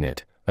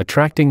magnet,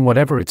 attracting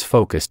whatever it's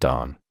focused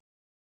on.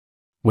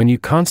 When you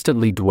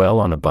constantly dwell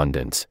on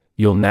abundance,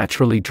 you'll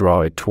naturally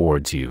draw it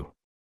towards you.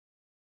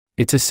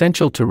 It's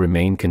essential to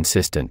remain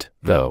consistent,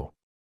 though.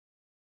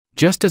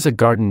 Just as a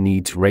garden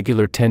needs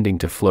regular tending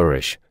to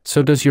flourish,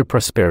 so does your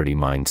prosperity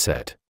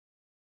mindset.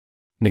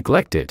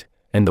 Neglect it,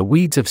 and the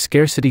weeds of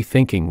scarcity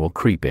thinking will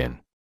creep in.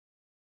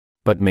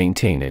 But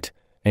maintain it,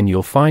 and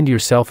you'll find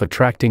yourself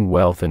attracting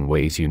wealth in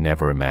ways you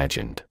never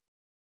imagined.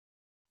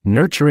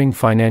 Nurturing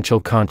financial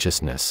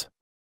consciousness.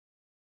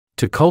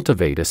 To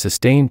cultivate a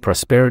sustained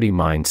prosperity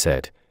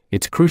mindset,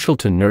 it's crucial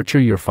to nurture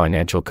your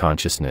financial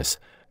consciousness,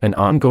 an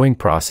ongoing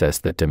process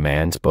that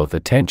demands both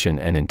attention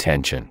and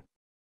intention.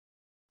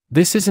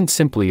 This isn't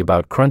simply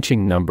about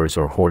crunching numbers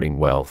or hoarding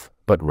wealth,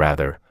 but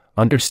rather,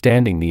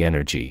 understanding the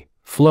energy,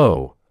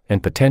 flow,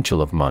 and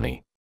potential of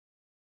money.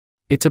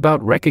 It's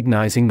about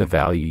recognizing the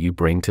value you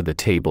bring to the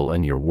table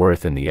and your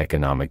worth in the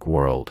economic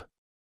world.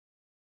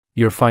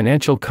 Your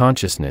financial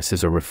consciousness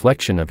is a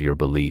reflection of your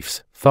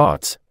beliefs,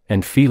 thoughts,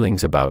 and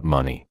feelings about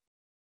money.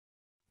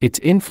 It's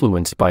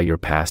influenced by your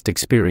past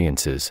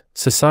experiences,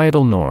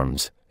 societal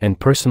norms, and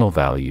personal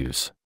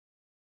values.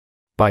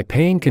 By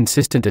paying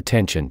consistent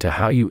attention to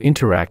how you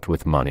interact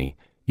with money,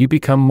 you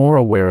become more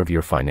aware of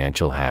your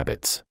financial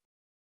habits.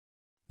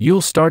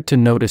 You'll start to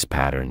notice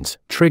patterns,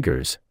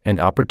 triggers, and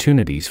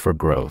opportunities for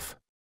growth.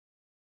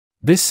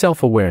 This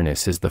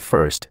self-awareness is the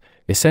first,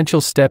 essential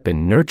step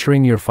in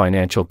nurturing your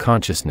financial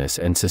consciousness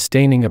and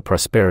sustaining a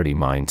prosperity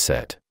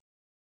mindset.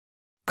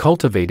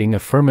 Cultivating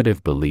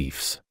affirmative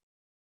beliefs.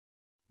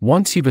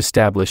 Once you've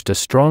established a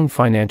strong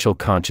financial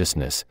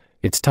consciousness,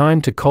 it's time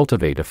to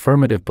cultivate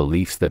affirmative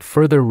beliefs that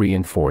further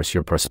reinforce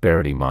your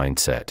prosperity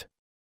mindset.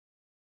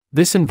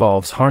 This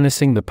involves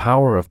harnessing the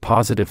power of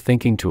positive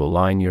thinking to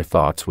align your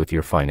thoughts with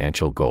your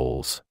financial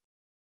goals.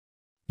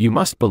 You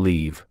must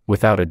believe,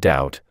 without a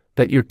doubt,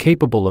 that you're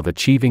capable of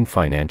achieving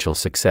financial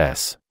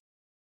success.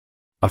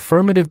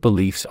 Affirmative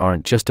beliefs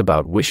aren't just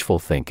about wishful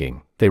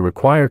thinking, they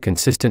require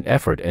consistent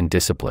effort and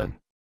discipline.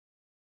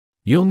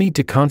 You'll need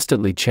to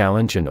constantly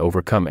challenge and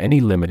overcome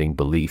any limiting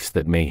beliefs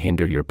that may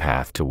hinder your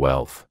path to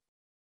wealth.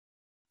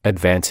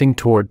 Advancing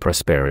toward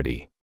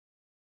prosperity.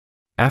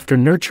 After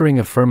nurturing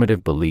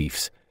affirmative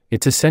beliefs,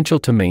 it's essential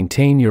to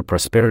maintain your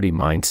prosperity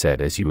mindset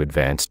as you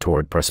advance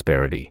toward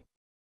prosperity.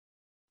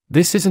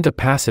 This isn't a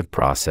passive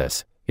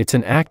process, it's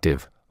an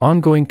active,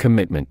 ongoing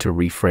commitment to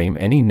reframe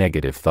any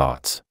negative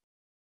thoughts.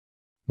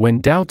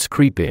 When doubts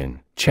creep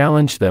in,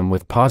 challenge them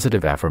with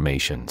positive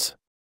affirmations.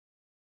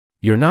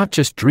 You're not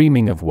just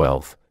dreaming of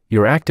wealth,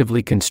 you're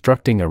actively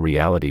constructing a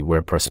reality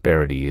where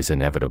prosperity is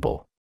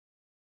inevitable.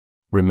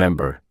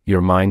 Remember,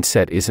 your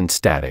mindset isn't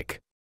static.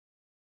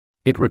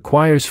 It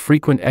requires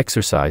frequent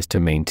exercise to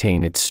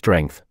maintain its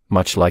strength,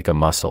 much like a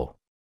muscle.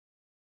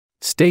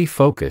 Stay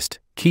focused,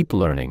 keep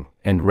learning,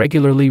 and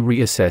regularly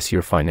reassess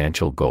your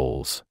financial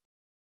goals.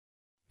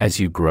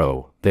 As you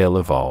grow, they'll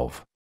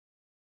evolve.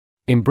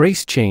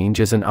 Embrace change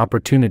as an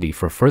opportunity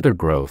for further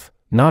growth,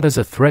 not as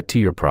a threat to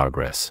your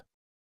progress.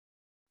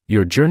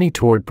 Your journey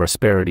toward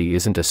prosperity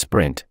isn't a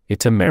sprint,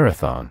 it's a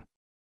marathon.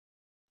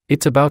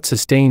 It's about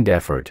sustained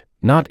effort,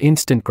 not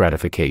instant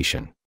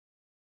gratification.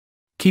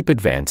 Keep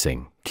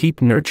advancing,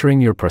 keep nurturing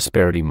your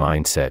prosperity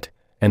mindset,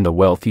 and the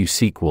wealth you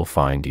seek will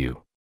find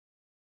you.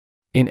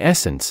 In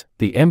essence,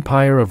 the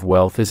empire of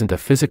wealth isn't a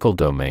physical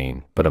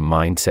domain, but a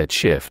mindset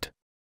shift.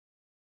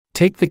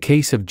 Take the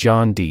case of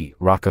John D.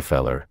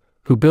 Rockefeller,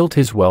 who built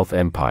his wealth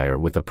empire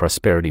with a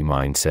prosperity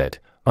mindset,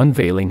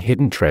 unveiling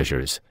hidden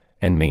treasures,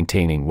 and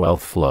maintaining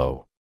wealth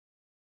flow.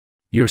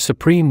 Your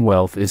supreme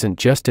wealth isn't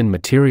just in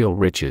material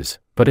riches,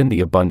 but in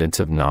the abundance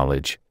of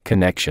knowledge,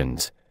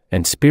 connections,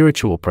 and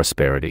spiritual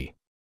prosperity.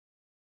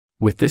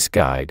 With this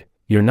guide,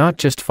 you're not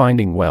just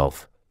finding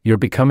wealth, you're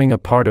becoming a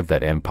part of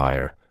that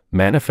empire,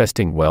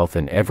 manifesting wealth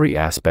in every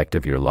aspect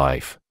of your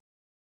life.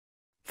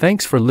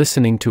 Thanks for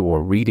listening to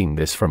or reading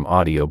this from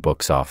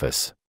Audiobooks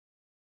Office.